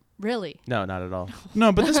don't really. No, not at all.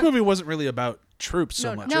 No, but this movie wasn't really about troops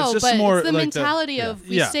so much. No, it's just but more it's the like mentality of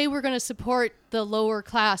we Yeah. say we're going to support the lower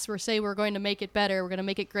class. We say we're going to make it better. We're going to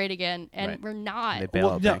make it great again, and Right. we're not. They bail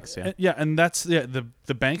out banks. Yeah. and that's the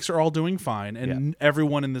banks are all doing fine, and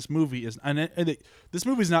everyone in this movie is, this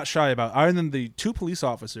movie's not shy about, other than the 2 police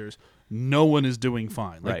officers, no one is doing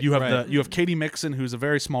fine. Like Right. you have Right. you have Katie Mixon, who's a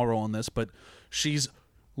very small role in this, but she's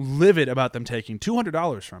livid about them taking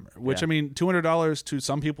 $200 from her, which Yeah. I mean, $200 to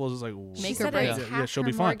some people is like She Make or said break. it's Yeah, half she'll her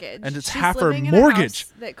be fine, mortgage. and it's She's half her living in a mortgage.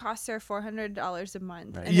 house that costs her $400 a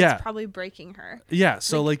month, and Yeah. it's probably breaking her. Yeah,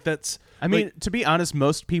 so like that's. I mean, to be honest,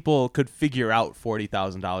 most people could figure out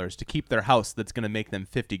 $40,000 to keep their house that's going to make them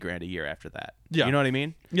 $50,000 a year after that. Yeah. You know what I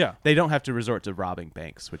mean? Yeah. They don't have to resort to robbing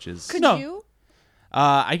banks, which is... Could No. you?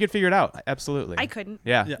 I could figure it out. Absolutely. I couldn't.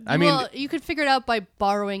 Yeah. Yeah. I mean, well, you could figure it out by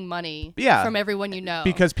borrowing money Yeah. from everyone you know.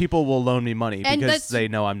 because people will loan me money And because that's- they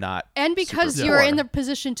know I'm not. and because super you're poor. in the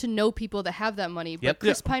position to know people that have that money, but Yep.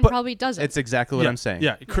 Chris Yeah, Pine but probably doesn't. It's exactly what I'm saying.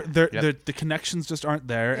 Yeah, Yep. the connections just aren't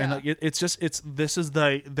there, and Yeah.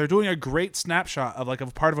 like, they're doing a great snapshot of like a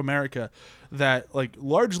part of America that like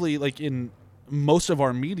largely like in most of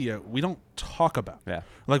our media we don't talk about. Yeah.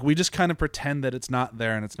 Like we just kind of pretend that it's not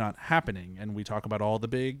there and it's not happening, and we talk about all the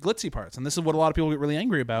big glitzy parts, and this is what a lot of people get really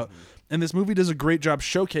angry about. And this movie does a great job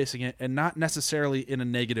showcasing it, and not necessarily in a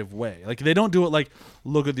negative way. Like they don't do it like,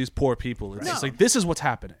 look at these poor people. It's just No. like, this is what's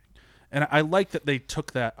happening. And I like that they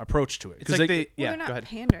took that approach to it. It's like Well, yeah, they're go not ahead.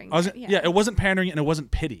 pandering. I was, yeah. it wasn't pandering and it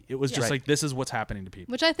wasn't pity. It was just Right. like, this is what's happening to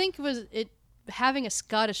people. which I think was it having a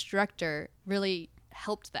Scottish director really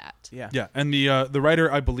helped that. Yeah. Yeah, and the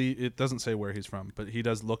writer, I believe, it doesn't say where he's from, but he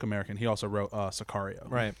does look American. He also wrote Sicario.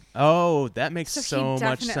 Right. Oh, that makes So he so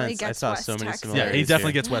much definitely sense. I gets saw West so many Texas. similarities. Yeah, he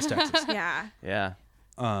definitely here. gets West Texas. Yeah. Yeah.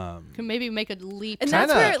 Can maybe make a leap. And to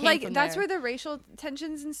that's Kinda. where came like from that's there. where the racial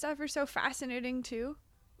tensions and stuff are so fascinating too.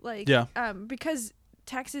 Like Yeah. Because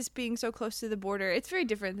Texas being so close to the border, it's very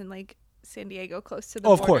different than like San Diego close to the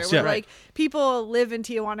Oh, of border. course, where, yeah. like people live in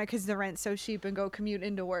Tijuana because the rent's so cheap and go commute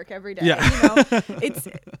into work every day. Yeah. You know, it's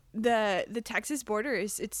the Texas border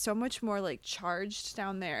it's so much more like charged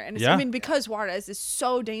down there, and it's, Yeah. I mean because Juarez is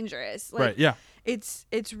so dangerous. Like, Right, yeah.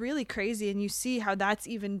 It's really crazy, and you see how that's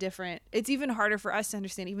even different. It's even harder for us to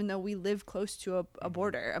understand, even though we live close to a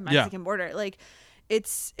border, a Mexican border. Like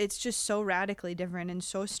it's just so radically different and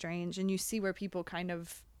so strange, and you see where people kind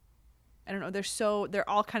of, I don't know, they're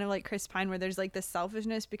all kind of like Chris Pine, where there's like this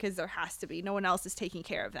selfishness because there has to be, no one else is taking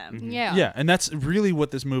care of them. Yeah. Yeah, and that's really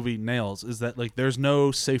what this movie nails, is that like there's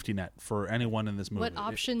no safety net for anyone in this movie. What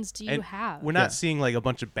options do you And have? We're not Yeah. seeing like a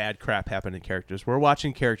bunch of bad crap happen to characters. We're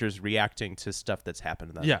watching characters reacting to stuff that's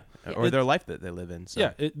happened to them. Yeah. Or It- their life that they live in. So.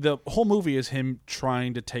 Yeah, the whole movie is him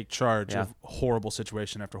trying to take charge Yeah. of horrible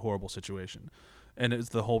situation after horrible situation. And it's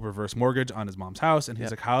the whole reverse mortgage on his mom's house, and he's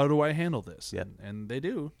Yep. like, how do I handle this? Yep. And they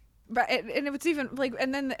do. But and it's even like,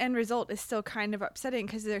 and then the end result is still kind of upsetting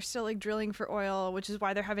because they're still like drilling for oil, which is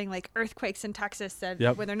why they're having like earthquakes in Texas that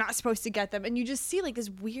Yep. where they're not supposed to get them, and you just see like this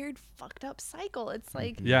weird fucked up cycle. It's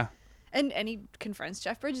like, Yeah. and he confronts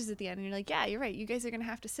Jeff Bridges at the end, and you're like, yeah, you're right. You guys are gonna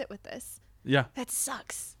have to sit with this. Yeah. That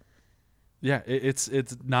sucks. Yeah, it's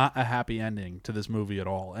not a happy ending to this movie at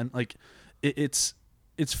all, and like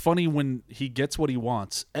it's funny when he gets what he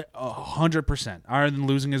wants 100%. Other than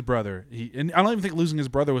losing his brother, and I don't even think losing his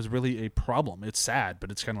brother was really a problem. It's sad,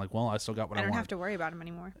 but it's kind of like, well, I still got what I I don't want. have to worry about him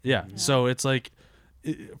anymore. Yeah, so it's like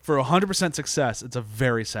for 100% success, it's a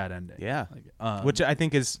very sad ending. Yeah. Like, Which I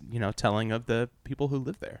think is, telling of the people who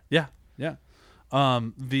live there. Yeah, yeah.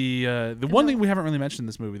 The one thing we haven't really mentioned in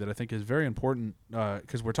this movie that I think is very important,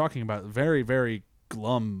 because we're talking about a very, very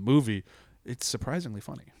glum movie. It's surprisingly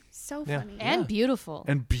funny So Yeah. funny. and beautiful.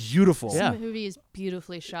 and beautiful. Yeah. This movie is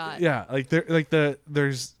beautifully shot. Yeah, like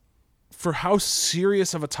there's for how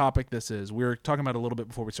serious of a topic this is. We were talking about it a little bit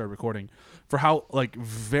before we started recording. For how like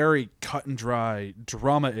very cut and dry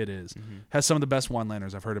drama it is, has some of the best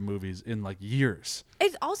one-liners I've heard in movies in like years.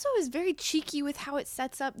 It also is very cheeky with how it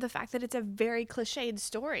sets up the fact that it's a very cliched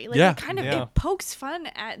story. Like Yeah. it kind of Yeah. it pokes fun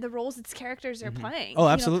at the roles its characters are playing. Oh, You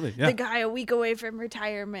know, absolutely, yeah. The guy a week away from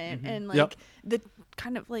retirement, and like Yep. the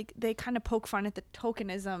kind of like they kind of poke fun at the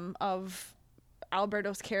tokenism of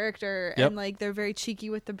Alberto's character, Yep. and like they're very cheeky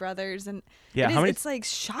with the brothers, and Yeah, it how is, many- it's like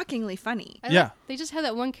shockingly funny. Yeah. They just have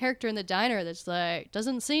that one character in the diner that's like,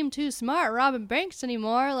 doesn't seem too smart robbing banks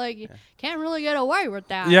anymore. Like, you can't really get away with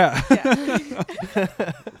that. Yeah,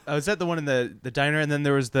 Was that the one in the diner? And then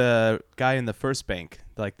there was the guy in the first bank,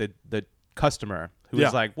 like the customer who Yeah.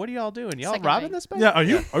 was like, "What are y'all doing? Y'all Second robbing bank. this bank?" Yeah, are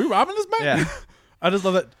you robbing this bank? Yeah. I just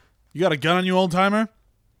love that. You got a gun on you, old timer?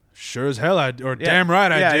 Sure as hell I do. Or Yeah. damn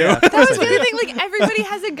right I do. Yeah. That was the other thing. Like everybody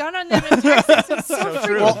has a gun on them in Texas. It's so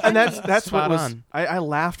freaking Well, and that's Spot what was. on. I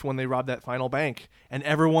laughed when they robbed that final bank, and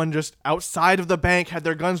everyone just outside of the bank had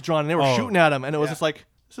their guns drawn, and they were Oh. shooting at them, and it was just like,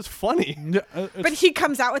 this is funny. Yeah, But he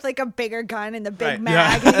comes out with like a bigger gun and the big Right.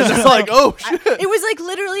 mag. Yeah. And And he's it's like, oh shit. it was like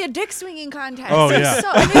literally a dick swinging contest. Oh, It's yeah.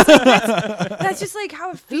 so- and it's like, that's just like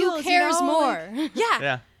how it feels. Who cares you know? more? Like, yeah.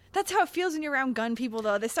 Yeah. That's how it feels when you're around gun people,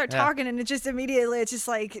 though. They start Yeah. talking, and it just immediately, it's just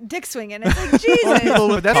like dick swinging. It's like, Jesus.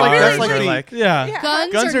 But that's Cars like are the- like yeah. Yeah.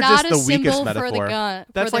 Guns, Guns are are not just a the weakest symbol for the metaphor. gun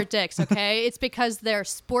That's for their like- dicks. Okay, it's because they're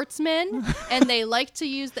sportsmen and they like to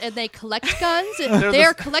use and they collect guns. They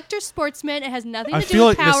are collector sportsmen. It has nothing I to do feel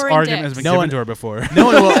with like this power and argument has dicks. been No given one- to her before. No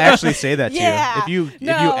one will actually say that to Yeah. you. If you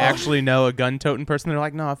No. actually know a gun-toting person, they're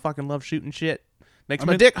like, "No, I fucking love shooting shit. Makes I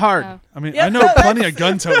my mean- dick hard." Oh. I mean, Yeah, I know no, plenty of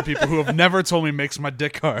gun-toting people who have never told me makes my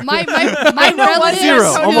dick hard. My know one relatives Zero.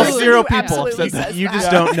 person who- Almost zero who people absolutely said that. says You that.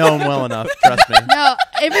 just don't know them well enough. Trust me. No,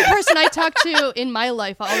 every person I talk to in my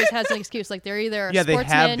life always has an excuse. Like they're either a Yeah, they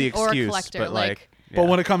sportsman have the or a excuse, collector. but like, But yeah.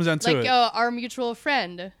 when it comes down to like it, our mutual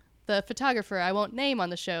friend, the photographer, I won't name on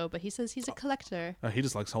the show, but he says he's a collector. he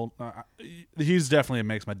just likes hold. He's definitely a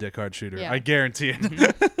makes my dick hard shooter. Yeah. I guarantee it.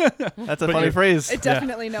 That's a But funny you- phrase. It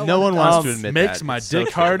definitely no one wants to admit makes that. my It's so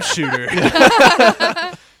dick true. hard shooter.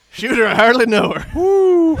 Shooter, I hardly know her.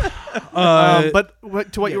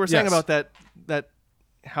 But to what you were saying yes. about that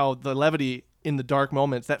how the levity in the dark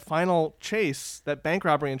moments, that final chase, that bank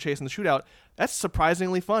robbery and chase and the shootout, that's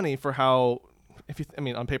surprisingly funny for how.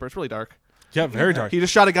 On paper, it's really dark. Yeah, very dark. He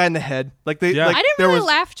just shot a guy in the head. Like they, Yeah. like I didn't there really was.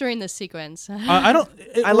 laugh during this sequence. I don't.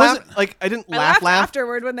 It I wasn't- laughed. Like I didn't I laugh.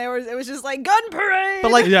 afterward when it was just like gun parade.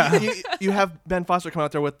 But like Yeah. you have Ben Foster come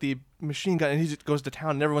out there with the machine gun and he just goes to town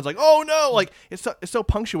and everyone's like, oh no! Like it's so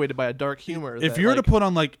punctuated by a dark humor. If that, you were like, to put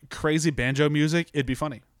on like crazy banjo music, it'd be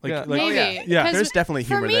funny. Like, Yeah. like Maybe. yeah. Yeah. 'Cause There's definitely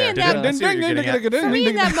for humor me there. in Yeah, that- I see what you're getting at. For me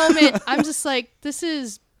in that moment, I'm just like, this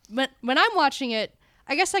is when I'm watching it.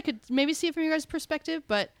 I guess I could maybe see it from your guys' perspective,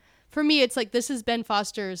 but for me, it's like this is Ben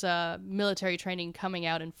Foster's military training coming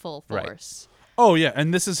out in full Right. force. Oh yeah,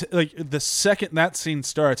 and this is like the second that scene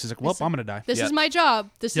starts, he's like, "Well, I'm gonna die." This Yep. is my job.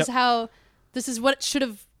 This Yep. is how. This is what it should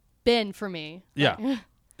have been for me. Yeah, Like,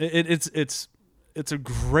 it's a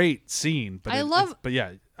great scene. But I love- But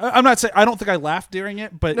yeah, I'm not saying I don't think I laughed during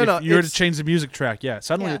it. But No, if no, you were to it's- change the music track, yeah,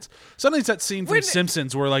 suddenly Yeah. it's that scene from When-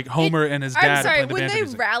 Simpsons where like Homer and his dad I'm are sorry, playing the when banjo they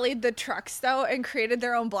music. rallied the trucks though and created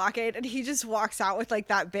their own blockade, and he just walks out with like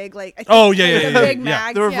that big like I think, Oh, yeah, yeah, the yeah, yeah, big yeah.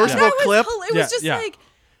 mag. The reversible That was clip. It was Yeah, just yeah. like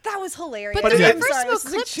that was hilarious. But the I'm reversible sorry, it was just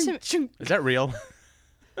clip like, chung, to- chung. Is that real?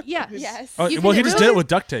 yeah. Yes. Oh, You well, can he just really- did it with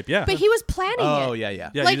duct tape. Yeah, But he was planning Oh it. yeah. yeah,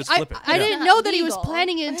 Like you just flip it. I Yeah. didn't Not know that he was legal.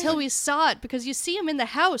 planning it until we saw it because you see him in the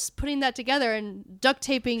house putting that together and duct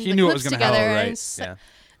taping He the knew it clips was gonna together. happen, right. And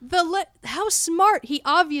Yeah. how smart he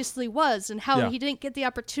obviously was, and how Yeah. he didn't get the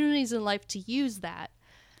opportunities in life to use that.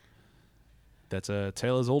 That's a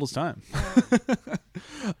tale as old as time.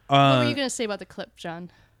 What were you gonna say about the clip,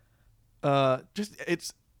 John? just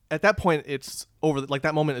it's at that point it's over. Like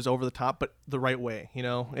that moment is over the top, but the right way. You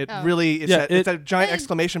know, it Oh. really it's Yeah, it's a giant And-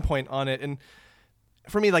 exclamation point on it. And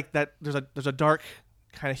for me, like that, there's a dark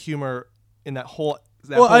kind of humor in that whole.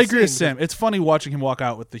 That Well, whole I agree with scene Sam. It's funny watching him walk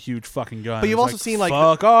out with the huge fucking gun. But you've It's also seen, like,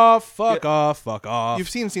 fuck off, fuck off, fuck off. You've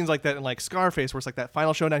seen scenes like that in like Scarface, where it's like that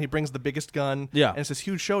final showdown. He brings the biggest gun, Yeah. and it's this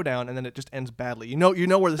huge showdown, and then it just ends badly. You know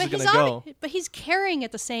where this But is he's gonna go. but he's caring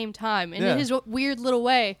at the same time, and Yeah. in his weird little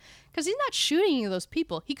way, because he's not shooting any of those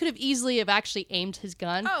people. He could have easily have actually aimed his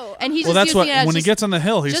gun. Oh. and he's well, just that's what using it as when he just, gets on the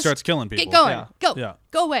hill, he just starts killing people. Get going, Yeah. go, Yeah.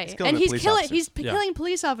 go away. He's killing And the he's police killing. officers. He's Yeah. killing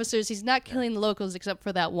police officers. He's not killing the locals except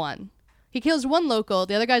for that one. He kills one local.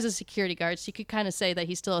 The other guy's a security guard. So you could kind of say that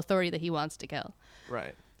he's still authority that he wants to kill.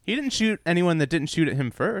 Right. He didn't shoot anyone that didn't shoot at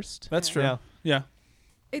him first. That's true. Yeah. Yeah.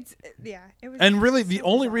 It's yeah. It was. And really, the so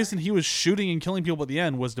only bizarre. reason he was shooting and killing people at the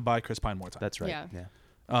end was to buy Chris Pine more time. That's right.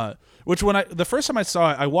 Yeah. Which when the first time I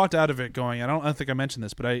saw it, I walked out of it going, I don't think I mentioned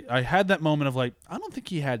this, but I had that moment of like, I don't think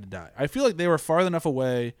he had to die. I feel like they were far enough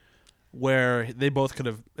away where they both could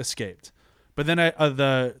have escaped. But then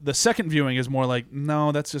the second viewing is more like,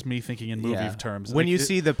 no, that's just me thinking in movie terms. When Like, you it-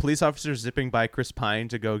 see the police officer zipping by Chris Pine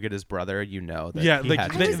to go get his brother, you know that yeah, he like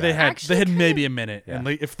had to they, do they that. had Actually they had kind maybe of- a minute, Yeah. and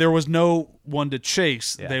like, if there was no one to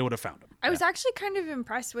chase, Yeah. they would have found him. I was actually kind of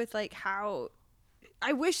impressed with like how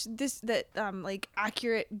I wish that like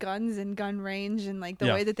accurate guns and gun range and like the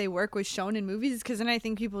Yeah. way that they work was shown in movies, because then I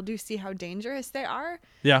think people do see how dangerous they are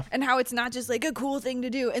Yeah, and how it's not just like a cool thing to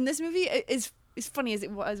do. And this movie is as funny as it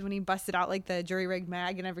was when he busted out like the jury rig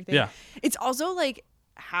mag and everything. Yeah. It's also like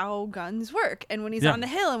how guns work. And when he's on the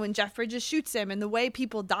hill and when Jeff Bridges shoots him and the way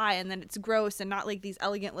people die and then it's gross and not like these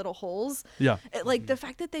elegant little holes. Yeah. Like the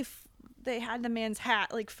fact that they had the man's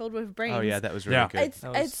hat like filled with brains. Oh yeah, that was really good.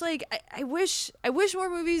 It's like I wish more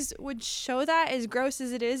movies would show that, as gross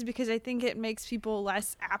as it is, because I think it makes people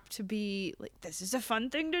less apt to be like, this is a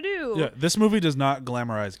fun thing to do. Yeah, this movie does not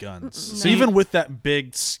glamorize guns. So even with that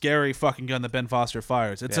big scary fucking gun that Ben Foster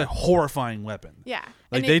fires, it's a horrifying weapon. Yeah.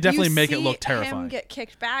 Like And they if definitely you make it see look terrifying. Him get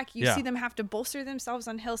kicked back. You see them have to bolster themselves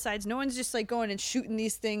on hillsides. No one's just like going and shooting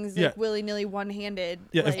these things like willy-nilly one-handed.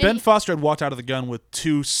 Yeah, like, if Ben Foster had walked out of the gun with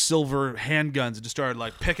 2 silver handguns and just started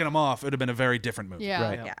like picking them off, it would have been a very different movie. Yeah.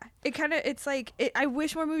 Right. Yeah. It kind of, it's like, I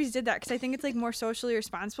wish more movies did that, because I think it's like more socially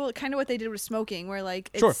responsible. Kind of what they did with smoking, where like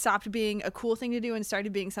it stopped being a cool thing to do and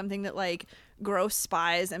started being something that like gross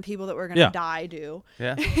spies and people that were going to die do.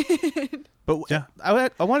 Yeah. But I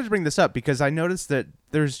wanted to bring this up because I noticed that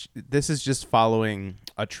this is just following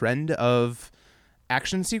a trend of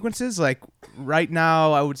action sequences. Like right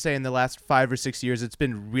now, I would say in the last 5 or 6 years, it's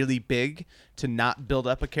been really big to not build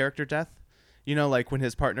up a character death. You know, like when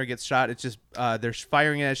his partner gets shot, it's just they're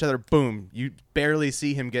firing at each other. Boom. You barely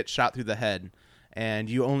see him get shot through the head. And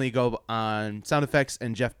you only go on sound effects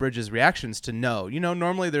and Jeff Bridges' reactions to know. You know,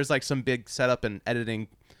 normally there's like some big setup and editing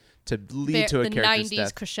to lead to a character's the 90s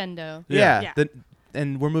death. crescendo. Yeah.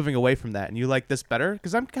 And we're moving away from that. And you like this better?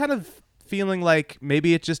 Because I'm kind of feeling like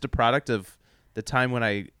maybe it's just a product of the time when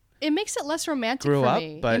I It makes it less romantic grew for up,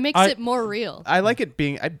 me. but It makes it more real. I like it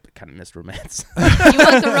being. I kind of missed romance. You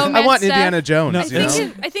want the romance I want stuff? Indiana Jones. No, you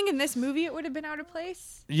know? I think in this movie it would have been out of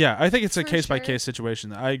place. Yeah, I think it's a For case-by-case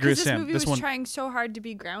situation. I agree with This Sam. movie This was one, trying so hard to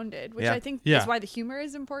be grounded, which Yeah. I think Yeah. is why the humor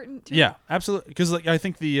is important too. yeah, absolutely. Because like I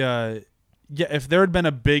think the if there had been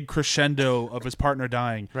a big crescendo of his partner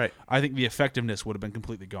dying, Right. I think the effectiveness would have been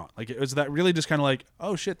completely gone. Like it was that really just kind of like,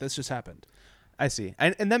 oh shit, this just happened. I see.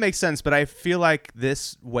 And that makes sense, but I feel like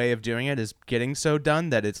this way of doing it is getting so done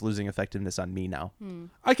that it's losing effectiveness on me now.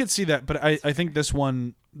 I could see that, but I think this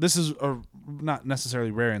is a not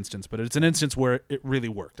necessarily rare instance, but it's an instance where it really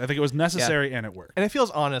worked. I think it was necessary and it worked. And it feels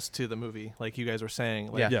honest to the movie, like you guys were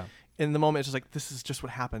saying. Like, Yeah. In the moment, it's just like, this is just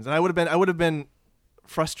what happens. And I would have been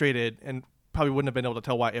frustrated and probably wouldn't have been able to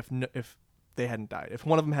tell why if they hadn't died. If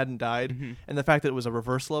one of them hadn't died, and the fact that it was a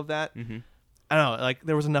reversal of that, I don't know, like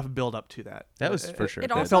there was enough build up to that. That was for sure. It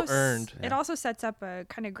good. also felt earned. It also sets up a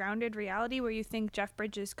kind of grounded reality where you think Jeff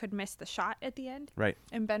Bridges could miss the shot at the end, Right.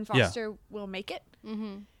 and Ben Foster will make it.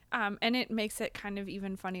 And it makes it kind of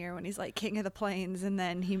even funnier when he's like king of the plains and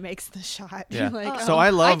then he makes the shot. Yeah. Like, So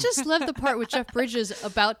I just love the part with Jeff Bridges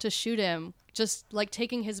about to shoot him, just like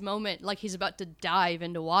taking his moment, like he's about to dive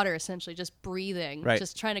into water, essentially, just breathing, Right.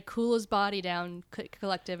 just trying to cool his body down,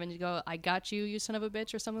 collective, and you go, "I got you, you son of a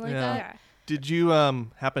bitch," or something like Yeah. that. yeah. Did you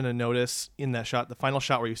happen to notice in that shot, the final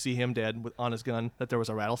shot where you see him dead on his gun, that there was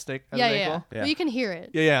a rattlesnake at Yeah, his yeah. ankle? Yeah. Well, you can hear it.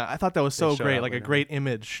 Yeah. I thought that was so show great, that like a later. great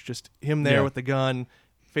image, just him there Yeah. with the gun,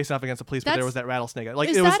 facing off against the police. But there That's- was that rattlesnake. Like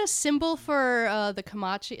Is it was. that a symbol for the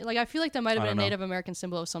Comanche? Like, I feel like that might have I been a don't know. Native American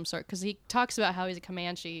symbol of some sort, because he talks about how he's a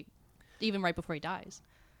Comanche, even right before he dies.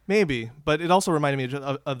 Maybe, but it also reminded me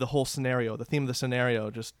of the whole scenario, the theme of the scenario,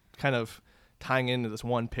 just kind of tying into this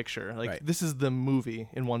one picture. Like Right. this is the movie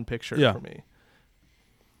in one picture Yeah. for me.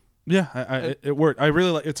 Yeah, it worked. I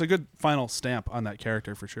really like. It's a good final stamp on that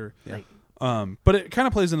character for sure. Yeah. But it kind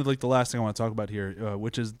of plays into like the last thing I want to talk about here,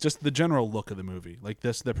 which is just the general look of the movie. Like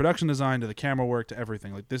the production design to the camera work to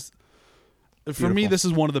everything. Like this, for me, Beautiful. this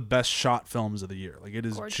is one of the best shot films of the year. Like it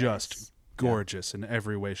is Gorgeous. just gorgeous in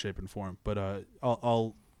every way, shape, and form. But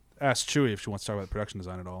I'll ask Chewie if she wants to talk about the production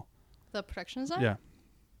design at all. The production design? Yeah.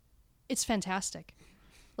 It's fantastic.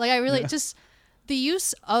 Like, I really just the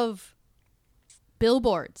use of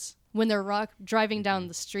billboards when they're driving down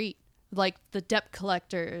the street, like the debt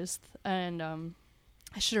collectors, and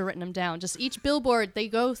I should have written them down. Just each billboard they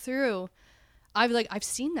go through, I've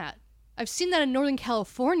seen that. I've seen that in Northern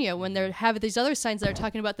California when they have these other signs that are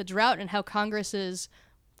talking about the drought and how Congress is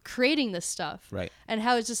creating this stuff, Right. and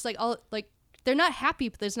how it's just like all like they're not happy.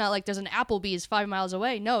 But there's not like there's an Applebee's 5 miles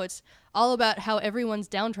away. No, it's all about how everyone's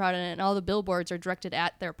downtrodden and all the billboards are directed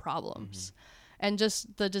at their problems. And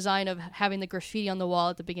just the design of having the graffiti on the wall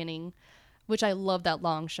at the beginning, which I love that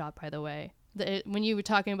long shot, by the way. When you were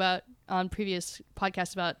talking about on previous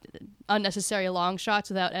podcasts about unnecessary long shots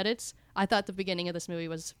without edits, I thought the beginning of this movie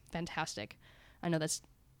was fantastic. I know that's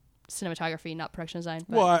cinematography, not production design.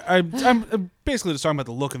 But Well, I'm basically just talking about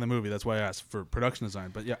the look in the movie. That's why I asked for production design.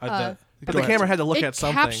 But yeah, But go the ahead, camera Chewie. had to look it at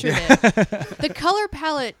something. captured it. The color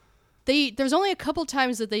palette. There's only a couple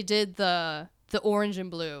times that they did the orange and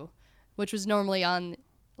blue, which was normally on,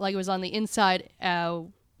 like it was on the inside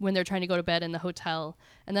when they're trying to go to bed in the hotel.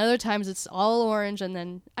 And then other times it's all orange. And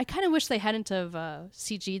then I kind of wish they hadn't have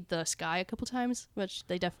CG'd the sky a couple times, which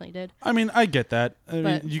they definitely did. I mean, I get that. I mean,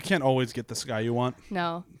 But- you can't always get the sky you want.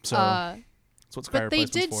 No. So that's what sky But they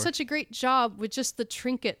replacement's did for. such a great job with just the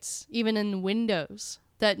trinkets, even in the windows,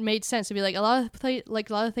 that made sense. To be like a lot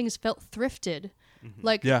of things felt thrifted,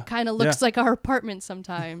 like Yeah. kind of looks Yeah. like our apartment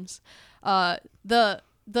sometimes. The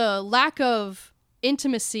lack of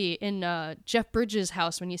intimacy in Jeff Bridges'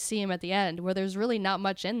 house when you see him at the end, where there's really not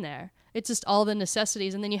much in there. It's just all the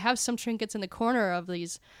necessities, and then you have some trinkets in the corner of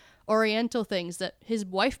these Oriental things that his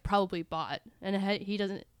wife probably bought, and he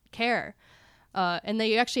doesn't care. And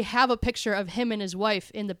they actually have a picture of him and his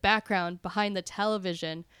wife in the background behind the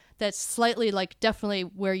television that's slightly like definitely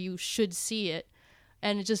where you should see it.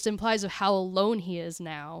 And it just implies of how alone he is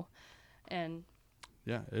now. And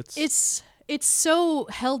Yeah, it's it's so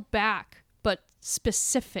held back but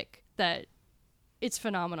specific that it's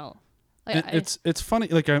phenomenal. Like, it's funny.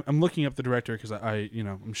 Like I'm looking up the director because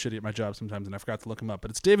I'm shitty at my job sometimes and I forgot to look him up.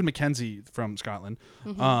 But it's David Mackenzie from Scotland.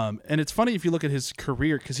 And it's funny if you look at his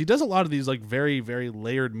career because he does a lot of these like very very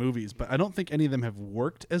layered movies, but I don't think any of them have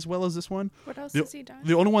worked as well as this one. What else has he done?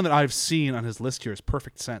 The only one that I've seen on his list here is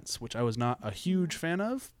Perfect Sense, which I was not a huge fan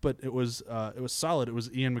of, but it was solid. It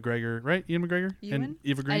was Ian McGregor, right? Ian McGregor Ewan? and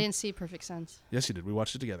Eva Green. I didn't see Perfect Sense. Yes, you did. We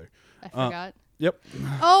watched it together. I forgot. Yep.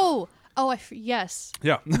 Yes.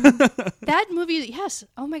 Yeah. That movie, yes.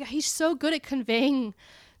 Oh my God, he's so good at conveying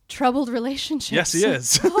troubled relationships. Yes, he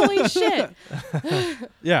is. Holy shit.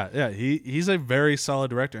 Yeah. He's a very solid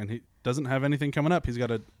director, and he doesn't have anything coming up. He's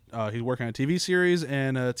got he's working on a TV series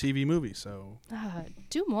and a TV movie. So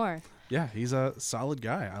Do more. yeah, he's a solid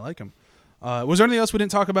guy. I like him. Was there anything else we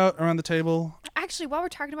didn't talk about around the table? Actually, while we're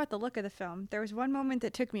talking about the look of the film, there was one moment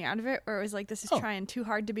that took me out of it where it was like, this is trying too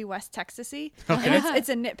hard to be West Texas-y. And it's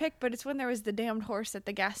a nitpick, but it's when there was the damned horse at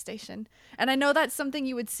the gas station. And I know that's something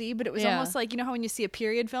you would see, but it was almost like, you know how when you see a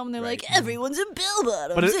period film, and they're like, everyone's in bell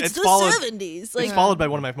bottoms. But it's the 70s. Like, It's followed by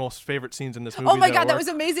one of my most favorite scenes in this movie. oh my God, though, that was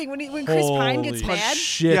amazing when Chris Pine gets Holy mad.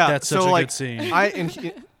 shit, Yeah, that's such so, a like, good scene.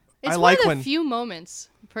 It's I one like of the when few moments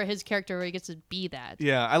for his character where he gets to be that.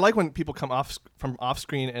 Yeah, I like when people come from off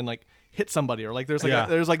screen and like hit somebody, or like there's like Yeah.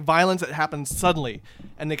 there's like violence that happens suddenly,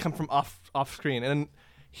 and they come from off screen, and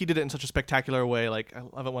he did it in such a spectacular way. Like I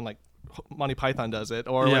love it when like Monty Python does it,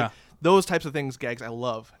 or Yeah. like those types of things, gags I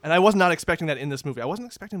love, and I was not expecting that in this movie. I wasn't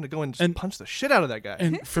expecting him to go and just punch the shit out of that guy.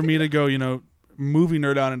 And for me to go, movie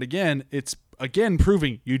nerd on it again, it's again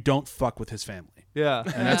proving you don't fuck with his family. Yeah,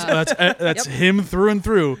 And that's him through and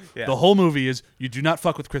through. Yeah. The whole movie is you do not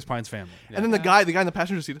fuck with Chris Pine's family. and then the guy in the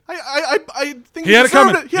passenger seat, I think He had it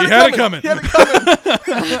deserved coming. He had it coming. He had it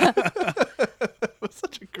coming. It was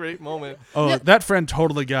such a great moment. Oh, that friend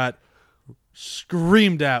totally got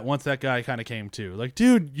screamed at once that guy kind of came to. Like,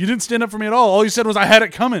 dude, you didn't stand up for me at all. All you said was I had it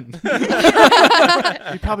coming.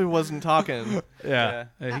 He probably wasn't talking. Yeah,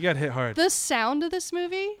 he got hit hard. The sound of this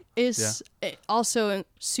movie is also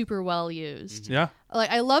super well used. Yeah. Like,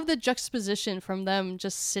 I love the juxtaposition from them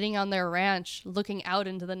just sitting on their ranch looking out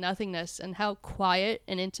into the nothingness and how quiet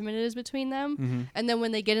and intimate it is between them. And then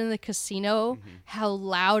when they get in the casino, how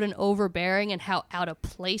loud and overbearing and how out of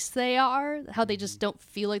place they are, how they just don't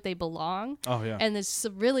feel like they belong. Oh, yeah. And it's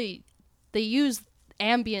really, they use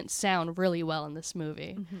ambient sound really well in this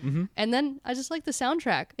movie. And then I just like the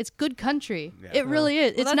soundtrack. It's good country. It really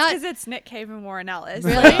is. Well, It's that's not because it's Nick Cave and Warren Ellis.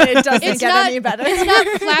 Really? It doesn't It's get not- any better. It's not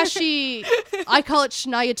flashy. I call it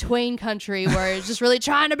Shania Twain country, where it's just really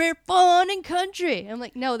trying to be fun and country. I'm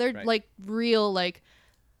like, no, they're like real, like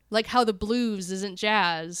how the blues isn't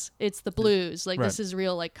jazz, it's the blues. Like this is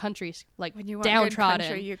real, like country, like When you want downtrodden. good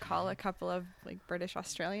country, you call a couple of like British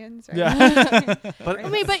Australians. Right? Yeah. But I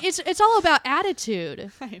mean, but it's all about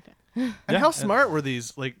attitude. I know. and how smart were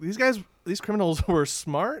these? Like these guys, these criminals were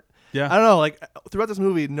smart. Yeah. I don't know. Like throughout this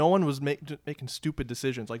movie, no one was making stupid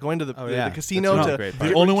decisions. Like going to the casino That's to another great part.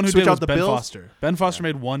 The only one who switch did out was the Ben bills. Foster. Ben Foster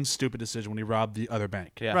made one stupid decision when he robbed the other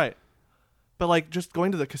bank. Yeah. Right. But like just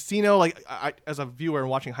going to the casino, like I as a viewer and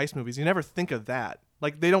watching heist movies, you never think of that.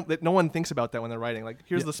 Like no one thinks about that when they're writing. Like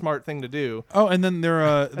here's the smart thing to do. Oh, and then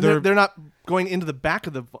they're They're not going into the back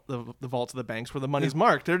of the vaults of the banks where the money's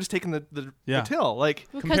marked. They're just taking the till. Like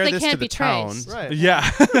Because Compare they this can't to be the town. traced. right. Yeah.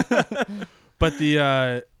 But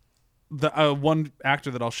the one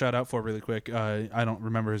actor that I'll shout out for really quick, I don't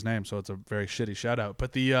remember his name, so it's a very shitty shout out.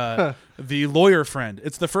 But the lawyer friend,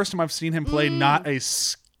 it's the first time I've seen him play not a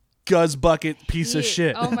scuzzbucket piece of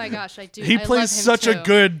shit. Oh my gosh, I do. He I love plays him such a too.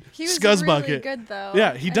 good He was scuzzbucket. really good though.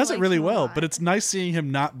 Yeah, he I does it liked really him a well, lot. but it's nice seeing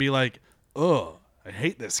him not be like, oh, I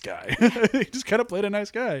hate this guy. He just kind of played a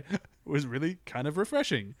nice guy. It was really kind of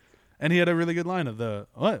refreshing. And he had a really good line of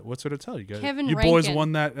what sort of tell you guys? Kevin You boys Rankin.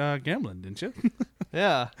 won that gambling, didn't you?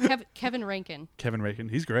 Yeah. Kevin Rankin. Kevin Rankin,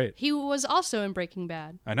 he's great. He was also in Breaking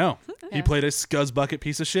Bad. I know. He Yeah. played a scuzz bucket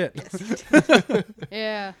piece of shit.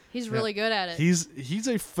 Yeah, he's really good at it. He's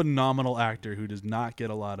a phenomenal actor who does not get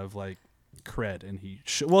a lot of like cred, and he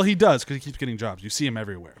does because he keeps getting jobs. You see him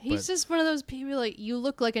everywhere. He's but, just one of those people like you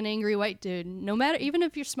look like an angry white dude, no matter even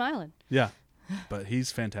if you're smiling. yeah, but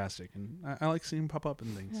he's fantastic, and I like seeing him pop up in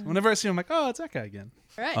things. Yeah. Whenever I see him, I'm like, oh, it's that guy again.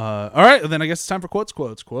 All right. All right, then I guess it's time for quotes.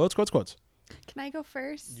 Can I go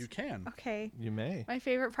first? You can. Okay. You may. My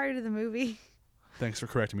favorite part of the movie Thanks for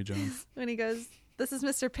correcting me, John. when he goes, "This is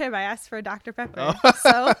Mr. Pibb. I asked for a Dr. Pepper.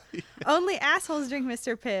 So only assholes drink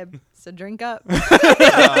Mr. Pibb. So drink up."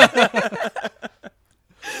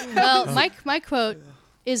 Well, my quote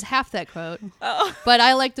is half that quote, Oh. but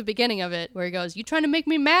I like the beginning of it where he goes, "You trying to make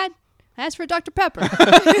me mad? Ask for a Dr. Pepper."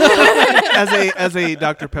 As a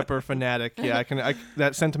Dr. Pepper fanatic, yeah,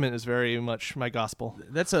 that sentiment is very much my gospel.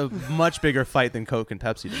 That's a much bigger fight than Coke and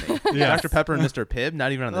Pepsi to me. Yeah. Dr. Pepper and Mr. Pibb,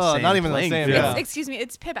 not even on the same not even the playing same, field. yeah. Excuse me,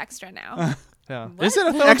 it's Pibb Extra now. Yeah. Is it?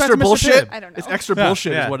 I thought it went back Extra to Mr. bullshit? Pibb. I don't know. It's extra Yeah.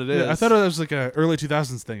 bullshit Yeah. is what it is. Yeah, I thought it was like a early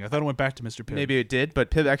 2000s thing. I thought it went back to Mr. Pibb. Maybe it did, but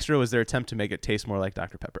Pibb Extra was their attempt to make it taste more like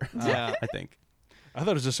Dr. Pepper. Yeah. I think. I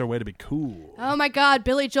thought it was just their way to be cool. Oh my God,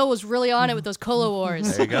 Billy Joel was really on it with those Cola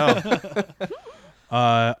Wars. There you go.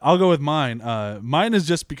 I'll go with mine. Mine is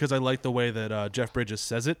just because I like the way that Jeff Bridges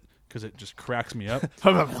says it, because it just cracks me up.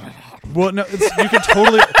 Well, no,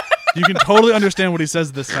 you can totally understand what he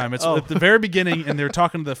says this time. It's at the very beginning, and they're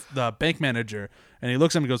talking to the bank manager, and he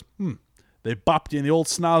looks at him and goes, they bopped you in the old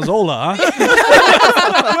snozzola, huh?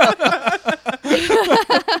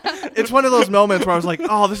 It's one of those moments where I was like,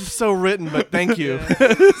 "Oh, this is so written, but thank you."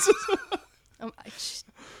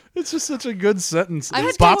 It's just such a good sentence. I They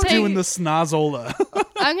would bopped say- you in the snozzola.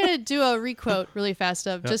 I'm going to do a requote really fast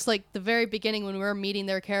of just like the very beginning when we're meeting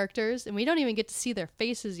their characters, and we don't even get to see their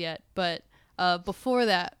faces yet, but before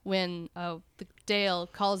that, when Dale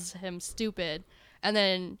calls him stupid, and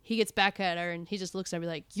then he gets back at her, and he just looks at her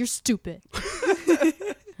like, "You're stupid."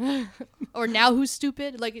 Or now who's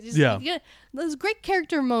stupid? Like, it's just, Yeah. you get those great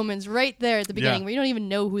character moments right there at the beginning Yeah. where you don't even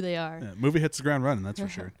know who they are. Yeah, movie hits the ground running, that's for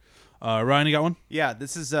sure. Ryan, you got one? Yeah,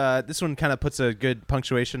 this one kind of puts a good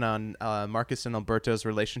punctuation on Marcus and Alberto's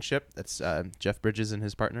relationship. That's Jeff Bridges and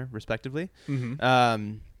his partner, respectively.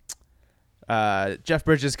 Mm-hmm. Jeff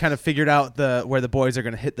Bridges kind of figured out where the boys are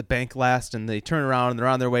going to hit the bank last, and they turn around and they're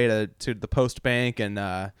on their way to the post bank, and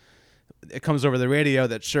it comes over the radio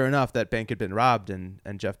that sure enough that bank had been robbed, and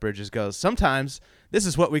Jeff Bridges goes, "Sometimes this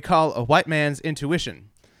is what we call a white man's intuition."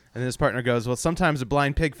 And then his partner goes, "Well, sometimes a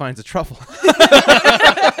blind pig finds a truffle."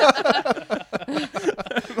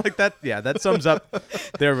 Like that, yeah, that sums up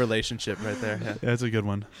their relationship right there. Yeah. Yeah, that's a good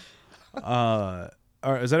one. All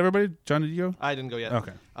right, is that everybody? John, did you go? I didn't go yet.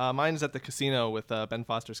 Okay. Mine's at the casino with Ben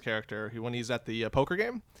Foster's character when he's at the poker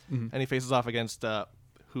game, and he faces off against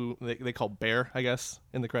who they call Bear, I guess,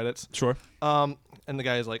 in the credits. Sure. And the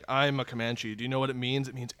guy is like, "I'm a Comanche. Do you know what it means?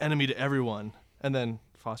 It means enemy to everyone." And then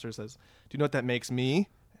Foster says, "Do you know what that makes me?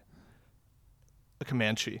 A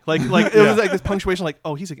Comanche." Like it was like this punctuation, like,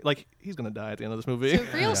 oh, he's gonna die at the end of this movie.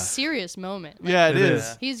 It's a real serious moment. Like, Yeah, it It is.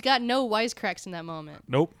 is. he's got no wisecracks in that moment.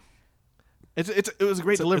 Nope. It was a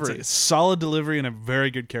great delivery. It's a solid delivery and a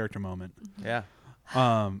very good character moment. Yeah.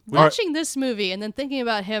 Watching this movie and then thinking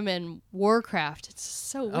about him in Warcraft, it's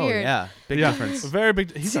so weird. Oh yeah, big Yeah, difference. very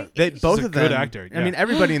big. He's Both he's of a them, good actor. I mean,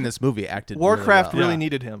 everybody in this movie acted. Warcraft really, really Yeah.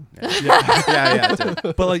 needed him. yeah, too.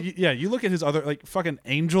 but like, yeah, you look at his other like fucking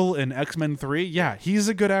Angel in X-Men 3. Yeah, he's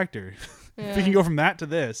a good actor. If you can go from that to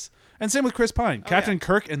this, and same with Chris Pine, Captain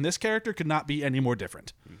Kirk, and this character could not be any more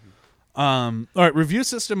different. All right, review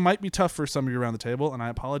system might be tough for some of you around the table, and I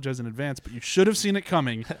apologize in advance, but you should have seen it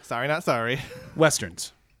coming. Sorry, not sorry.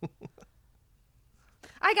 Westerns,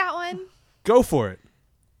 I got one. go for it.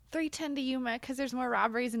 3:10 to Yuma, because there's more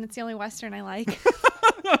robberies and it's the only Western I like.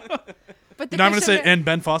 But Now I'm gonna say, and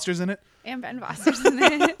Ben Foster's in it. and Ben Foster's in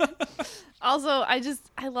it. Also,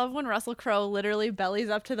 I love when Russell Crowe literally bellies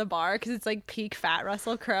up to the bar because it's like peak fat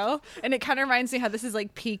Russell Crowe, and it kind of reminds me how this is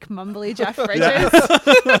like peak mumbly Jeff Bridges.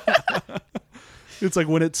 It's like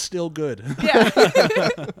when it's still good. Yeah.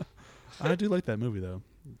 I do like that movie though.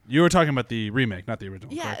 You were talking about the remake, not the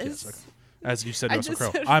original. Yes. correct? Yes. Okay. As you said, I Russell just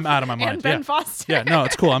Crowe. said- I'm out of my mind. and Ben yeah. Foster. Yeah, no,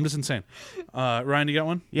 it's cool. I'm just insane. Ryan, you got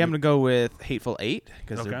one? Yeah, I'm gonna go with Hateful Eight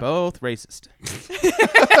because Okay. they're both racist.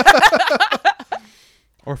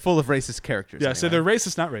 Or full of racist characters. Yeah, so anyway. they're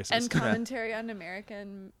racist, not racist. And commentary on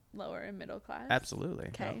American lower and middle class. Absolutely.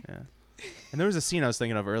 Okay. Yeah. And there was a scene I was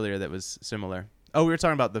thinking of earlier that was similar. Oh, we were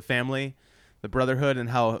talking about the family the Brotherhood and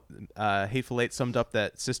how Hateful Eight summed up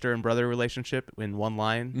that sister and brother relationship in one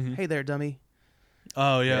line. Mm-hmm. Hey there, dummy.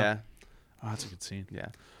 Oh yeah. Oh, that's a good scene. Yeah.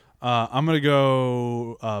 I'm gonna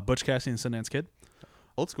go Butch Cassidy and Sundance Kid.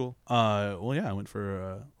 Old school. Well, yeah, I went for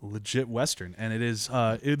a legit Western, and it is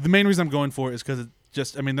the main reason I'm going for it is because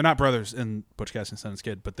they're not brothers in Butch Cassidy and Sundance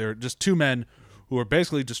Kid, but they're just two men who are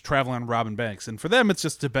basically just traveling on robbing banks, and for them it's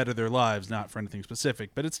just to better their lives, not for anything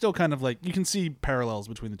specific. But it's still kind of like you can see parallels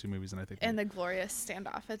between the two movies, and I think And the glorious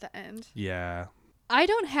standoff at the end. yeah. I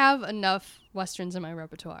don't have enough Westerns in my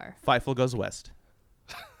repertoire. Fightful Goes West.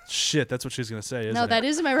 Shit, that's what she's gonna say. Isn't No, it? that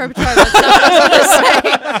is in my repertoire. That's not what I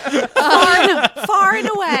was going to say. Far and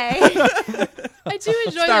away. I do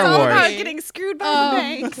enjoy Star the Wars. About movie. getting screwed by the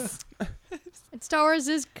banks. And Star Wars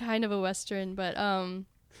is kind of a Western, but I'm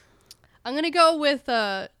gonna go with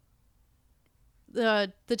the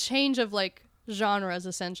change of like genres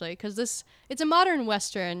essentially, because it's a modern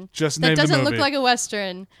Western Just that name the doesn't look movie. like a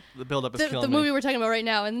Western. The build-up is The killing movie me. we're talking about right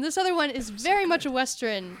now, and this other one is very much a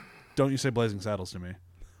Western. Don't you say Blazing Saddles to me.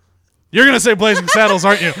 You're gonna say Blazing Saddles,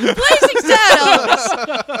 aren't you? Blazing Saddles.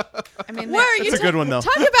 I mean, Where are you? It's a good one, though.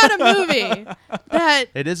 Talk about a movie that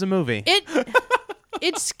It is a movie.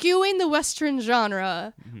 it's skewing the Western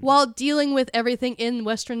genre while dealing with everything in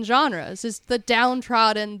Western genres. It's the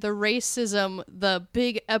downtrodden, the racism, the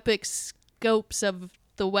big epic scopes of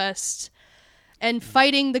the West, and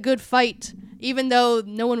fighting the good fight, even though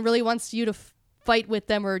no one really wants you to fight with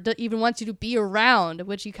them or even wants you to be around,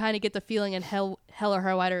 which you kind of get the feeling in Hell or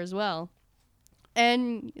High Water as well.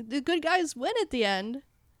 And the good guys win at the end.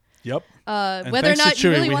 Yep. And Whether or thanks not to you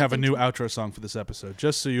Chewy, really we want have a them new to. outro song for this episode,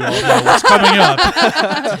 just so you all know what's coming up.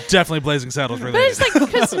 It's definitely Blazing Saddles related. But it's like,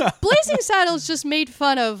 because Blazing Saddles just made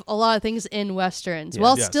fun of a lot of things in Westerns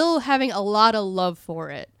while Yes. still having a lot of love for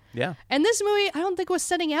it. Yeah. And this movie, I don't think was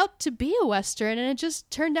setting out to be a Western, and it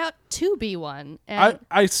just turned out to be one. And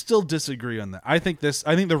I still disagree on that. I think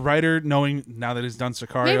the writer, knowing now that he's done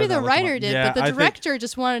Sicario, maybe the now looking writer up- did, yeah, but the I think- director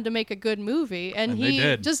just wanted to make a good movie, and And they he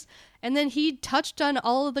did. and then he touched on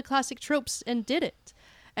all of the classic tropes and did it.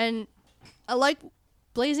 And like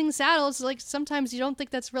Blazing Saddles, like sometimes you don't think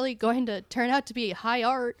that's really going to turn out to be high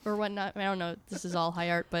art or whatnot. I don't know. This is all high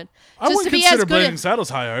art, but I just wouldn't to be consider as good, Blazing Saddles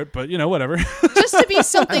high art, but whatever. just to be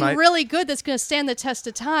something might. really good that's going to stand the test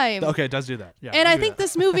of time. Okay, it does do that. Yeah, And I'll I do think that.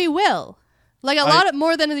 this movie will. Like a lot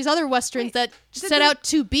more than these other Westerns that did set the- out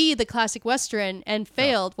to be the classic Western and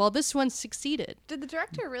failed, while this one succeeded. Did the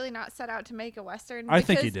director really not set out to make a Western? I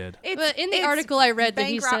think he Because did. But in the it's article I read that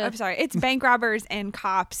he bank said- I'm sorry, it's bank robbers and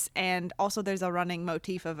cops, and also there's a running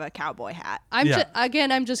motif of a cowboy hat. I'm Yeah.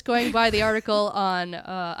 I'm just going by the article on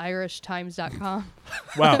irishtimes.com.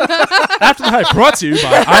 Wow. After the Hype brought to you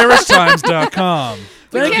by irishtimes.com.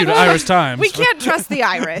 Thank you to Irish Times. We can't trust the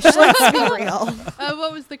Irish. Let's be real.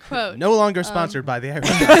 What was the quote? No longer sponsored by the Irish.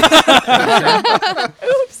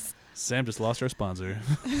 Sam just lost our sponsor.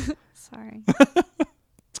 Sorry.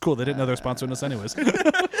 It's cool. They didn't know they were sponsoring us anyways.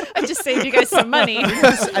 I just saved you guys some money. We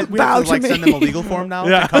have Bow to to send them a legal form now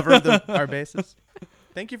Yeah. to cover our bases.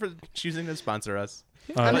 Thank you for choosing to sponsor us.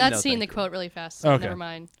 I'm No, not seeing the thank you. quote really fast, so Okay. never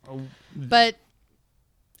mind. But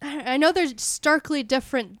I know they're starkly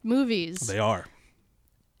different movies. They are.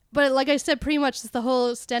 But like I said, pretty much it's the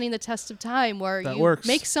whole standing the test of time where That you works.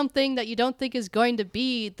 make something that you don't think is going to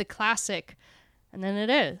be the classic, and then it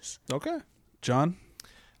is. Okay. John,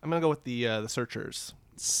 I'm gonna go with the Searchers,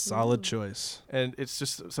 solid choice. and it's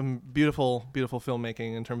just some beautiful, beautiful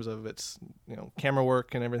filmmaking in terms of its camera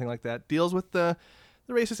work and everything like that. Deals with the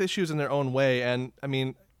racist issues in their own way, and I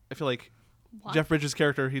mean, I feel like Wow. Jeff Bridges'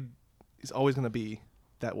 character, he's always gonna be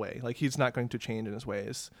that way. Like he's not going to change in his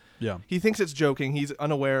ways. Yeah. He thinks it's joking. He's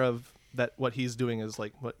unaware of that. What he's doing is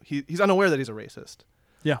like he's unaware that he's a racist,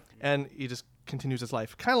 Yeah. and he just continues his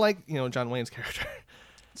life, kind of like John Wayne's character.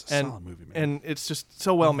 It's a solid movie, man. And it's just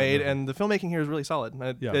so well Love that made, movie. and the filmmaking here is really solid.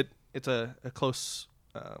 Yeah. It's a close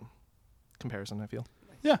comparison, I feel.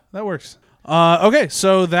 Yeah, that works. Okay,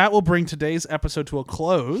 so that will bring today's episode to a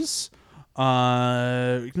close. We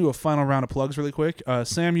can do a final round of plugs really quick.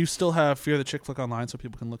 Sam, you still have Fear the Chick Flick online, so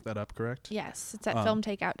people can look that up, correct? Yes, it's at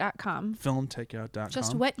filmtakeout.com. Filmtakeout.com.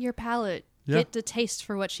 Just wet your palate. Yeah. Get the taste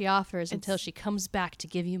for what she offers until she comes back to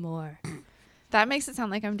give you more. That makes it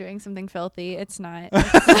sound like I'm doing something filthy. It's not.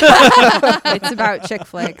 It's about chick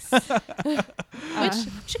flicks. Which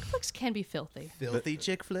chick flicks can be filthy. Filthy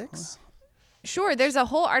chick flicks. Sure, there's a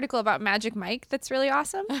whole article about Magic Mike that's really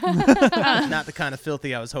awesome. Not the kind of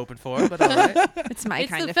filthy I was hoping for, but all right. It's my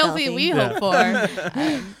It's kind the of filthy we hope for.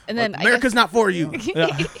 And then America's not for you.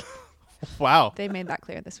 Yeah. Wow. They made that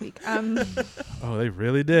clear this week. Oh, they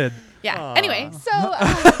really did. Yeah. Anyway, so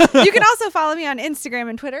you can also follow me on Instagram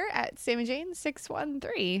and Twitter at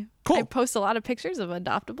SammyJane613. Cool. I post a lot of pictures of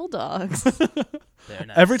adoptable dogs. Very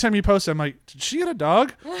nice. Every time you post, I'm like, did she get a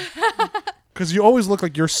dog? Because you always look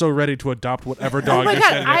like you're so ready to adopt whatever dog Oh my you're god!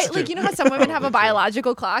 standing next to. Like you know how some women have a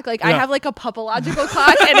biological clock. Like I Yeah. have like a pupological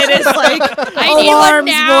clock, and it is like I need one alarms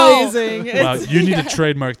now. blazing. Wow, you need to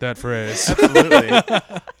trademark that phrase. Absolutely.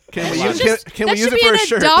 Can we That use, can we should use it be for an a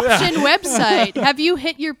shirt? adoption website. Have you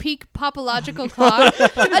hit your peak popological clock?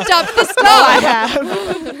 Adopt this I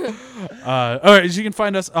dog. have. All right, so you can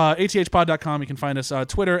find us athpod.com. You can find us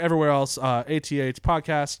Twitter, everywhere else, ATH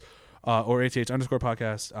Podcast or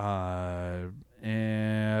ATH_podcast.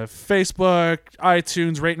 And Facebook,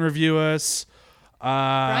 iTunes, rate and review us.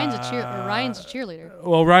 Ryan's a cheerleader.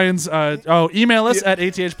 Well, Ryan's email us at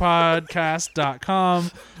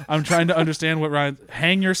athpodcast.com. I'm trying to understand what Ryan.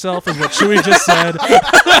 Hang yourself is what Chewy just said.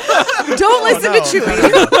 Don't listen to Chewy.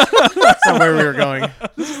 That's not where we were going.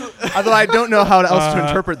 Although I don't know how else to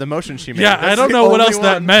interpret the motion she made. Yeah, That's I don't the know what only else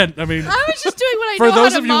that one. meant. I mean, I was just doing what I for know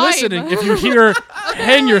those how of to you mime. listening, if you hear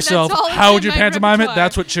hang yourself, That's all how would in you my pantomime it? repertoire.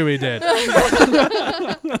 That's what Chewy did.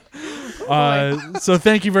 So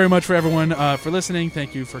thank you very much for everyone for listening.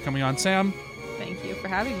 Thank you for coming on, Sam. Thank you for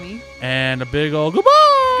having me. And a big old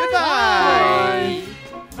goodbye. Goodbye.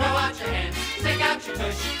 Throw out your hands, stick out your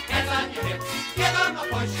tush, hands on your hips, give 'em a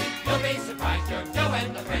push.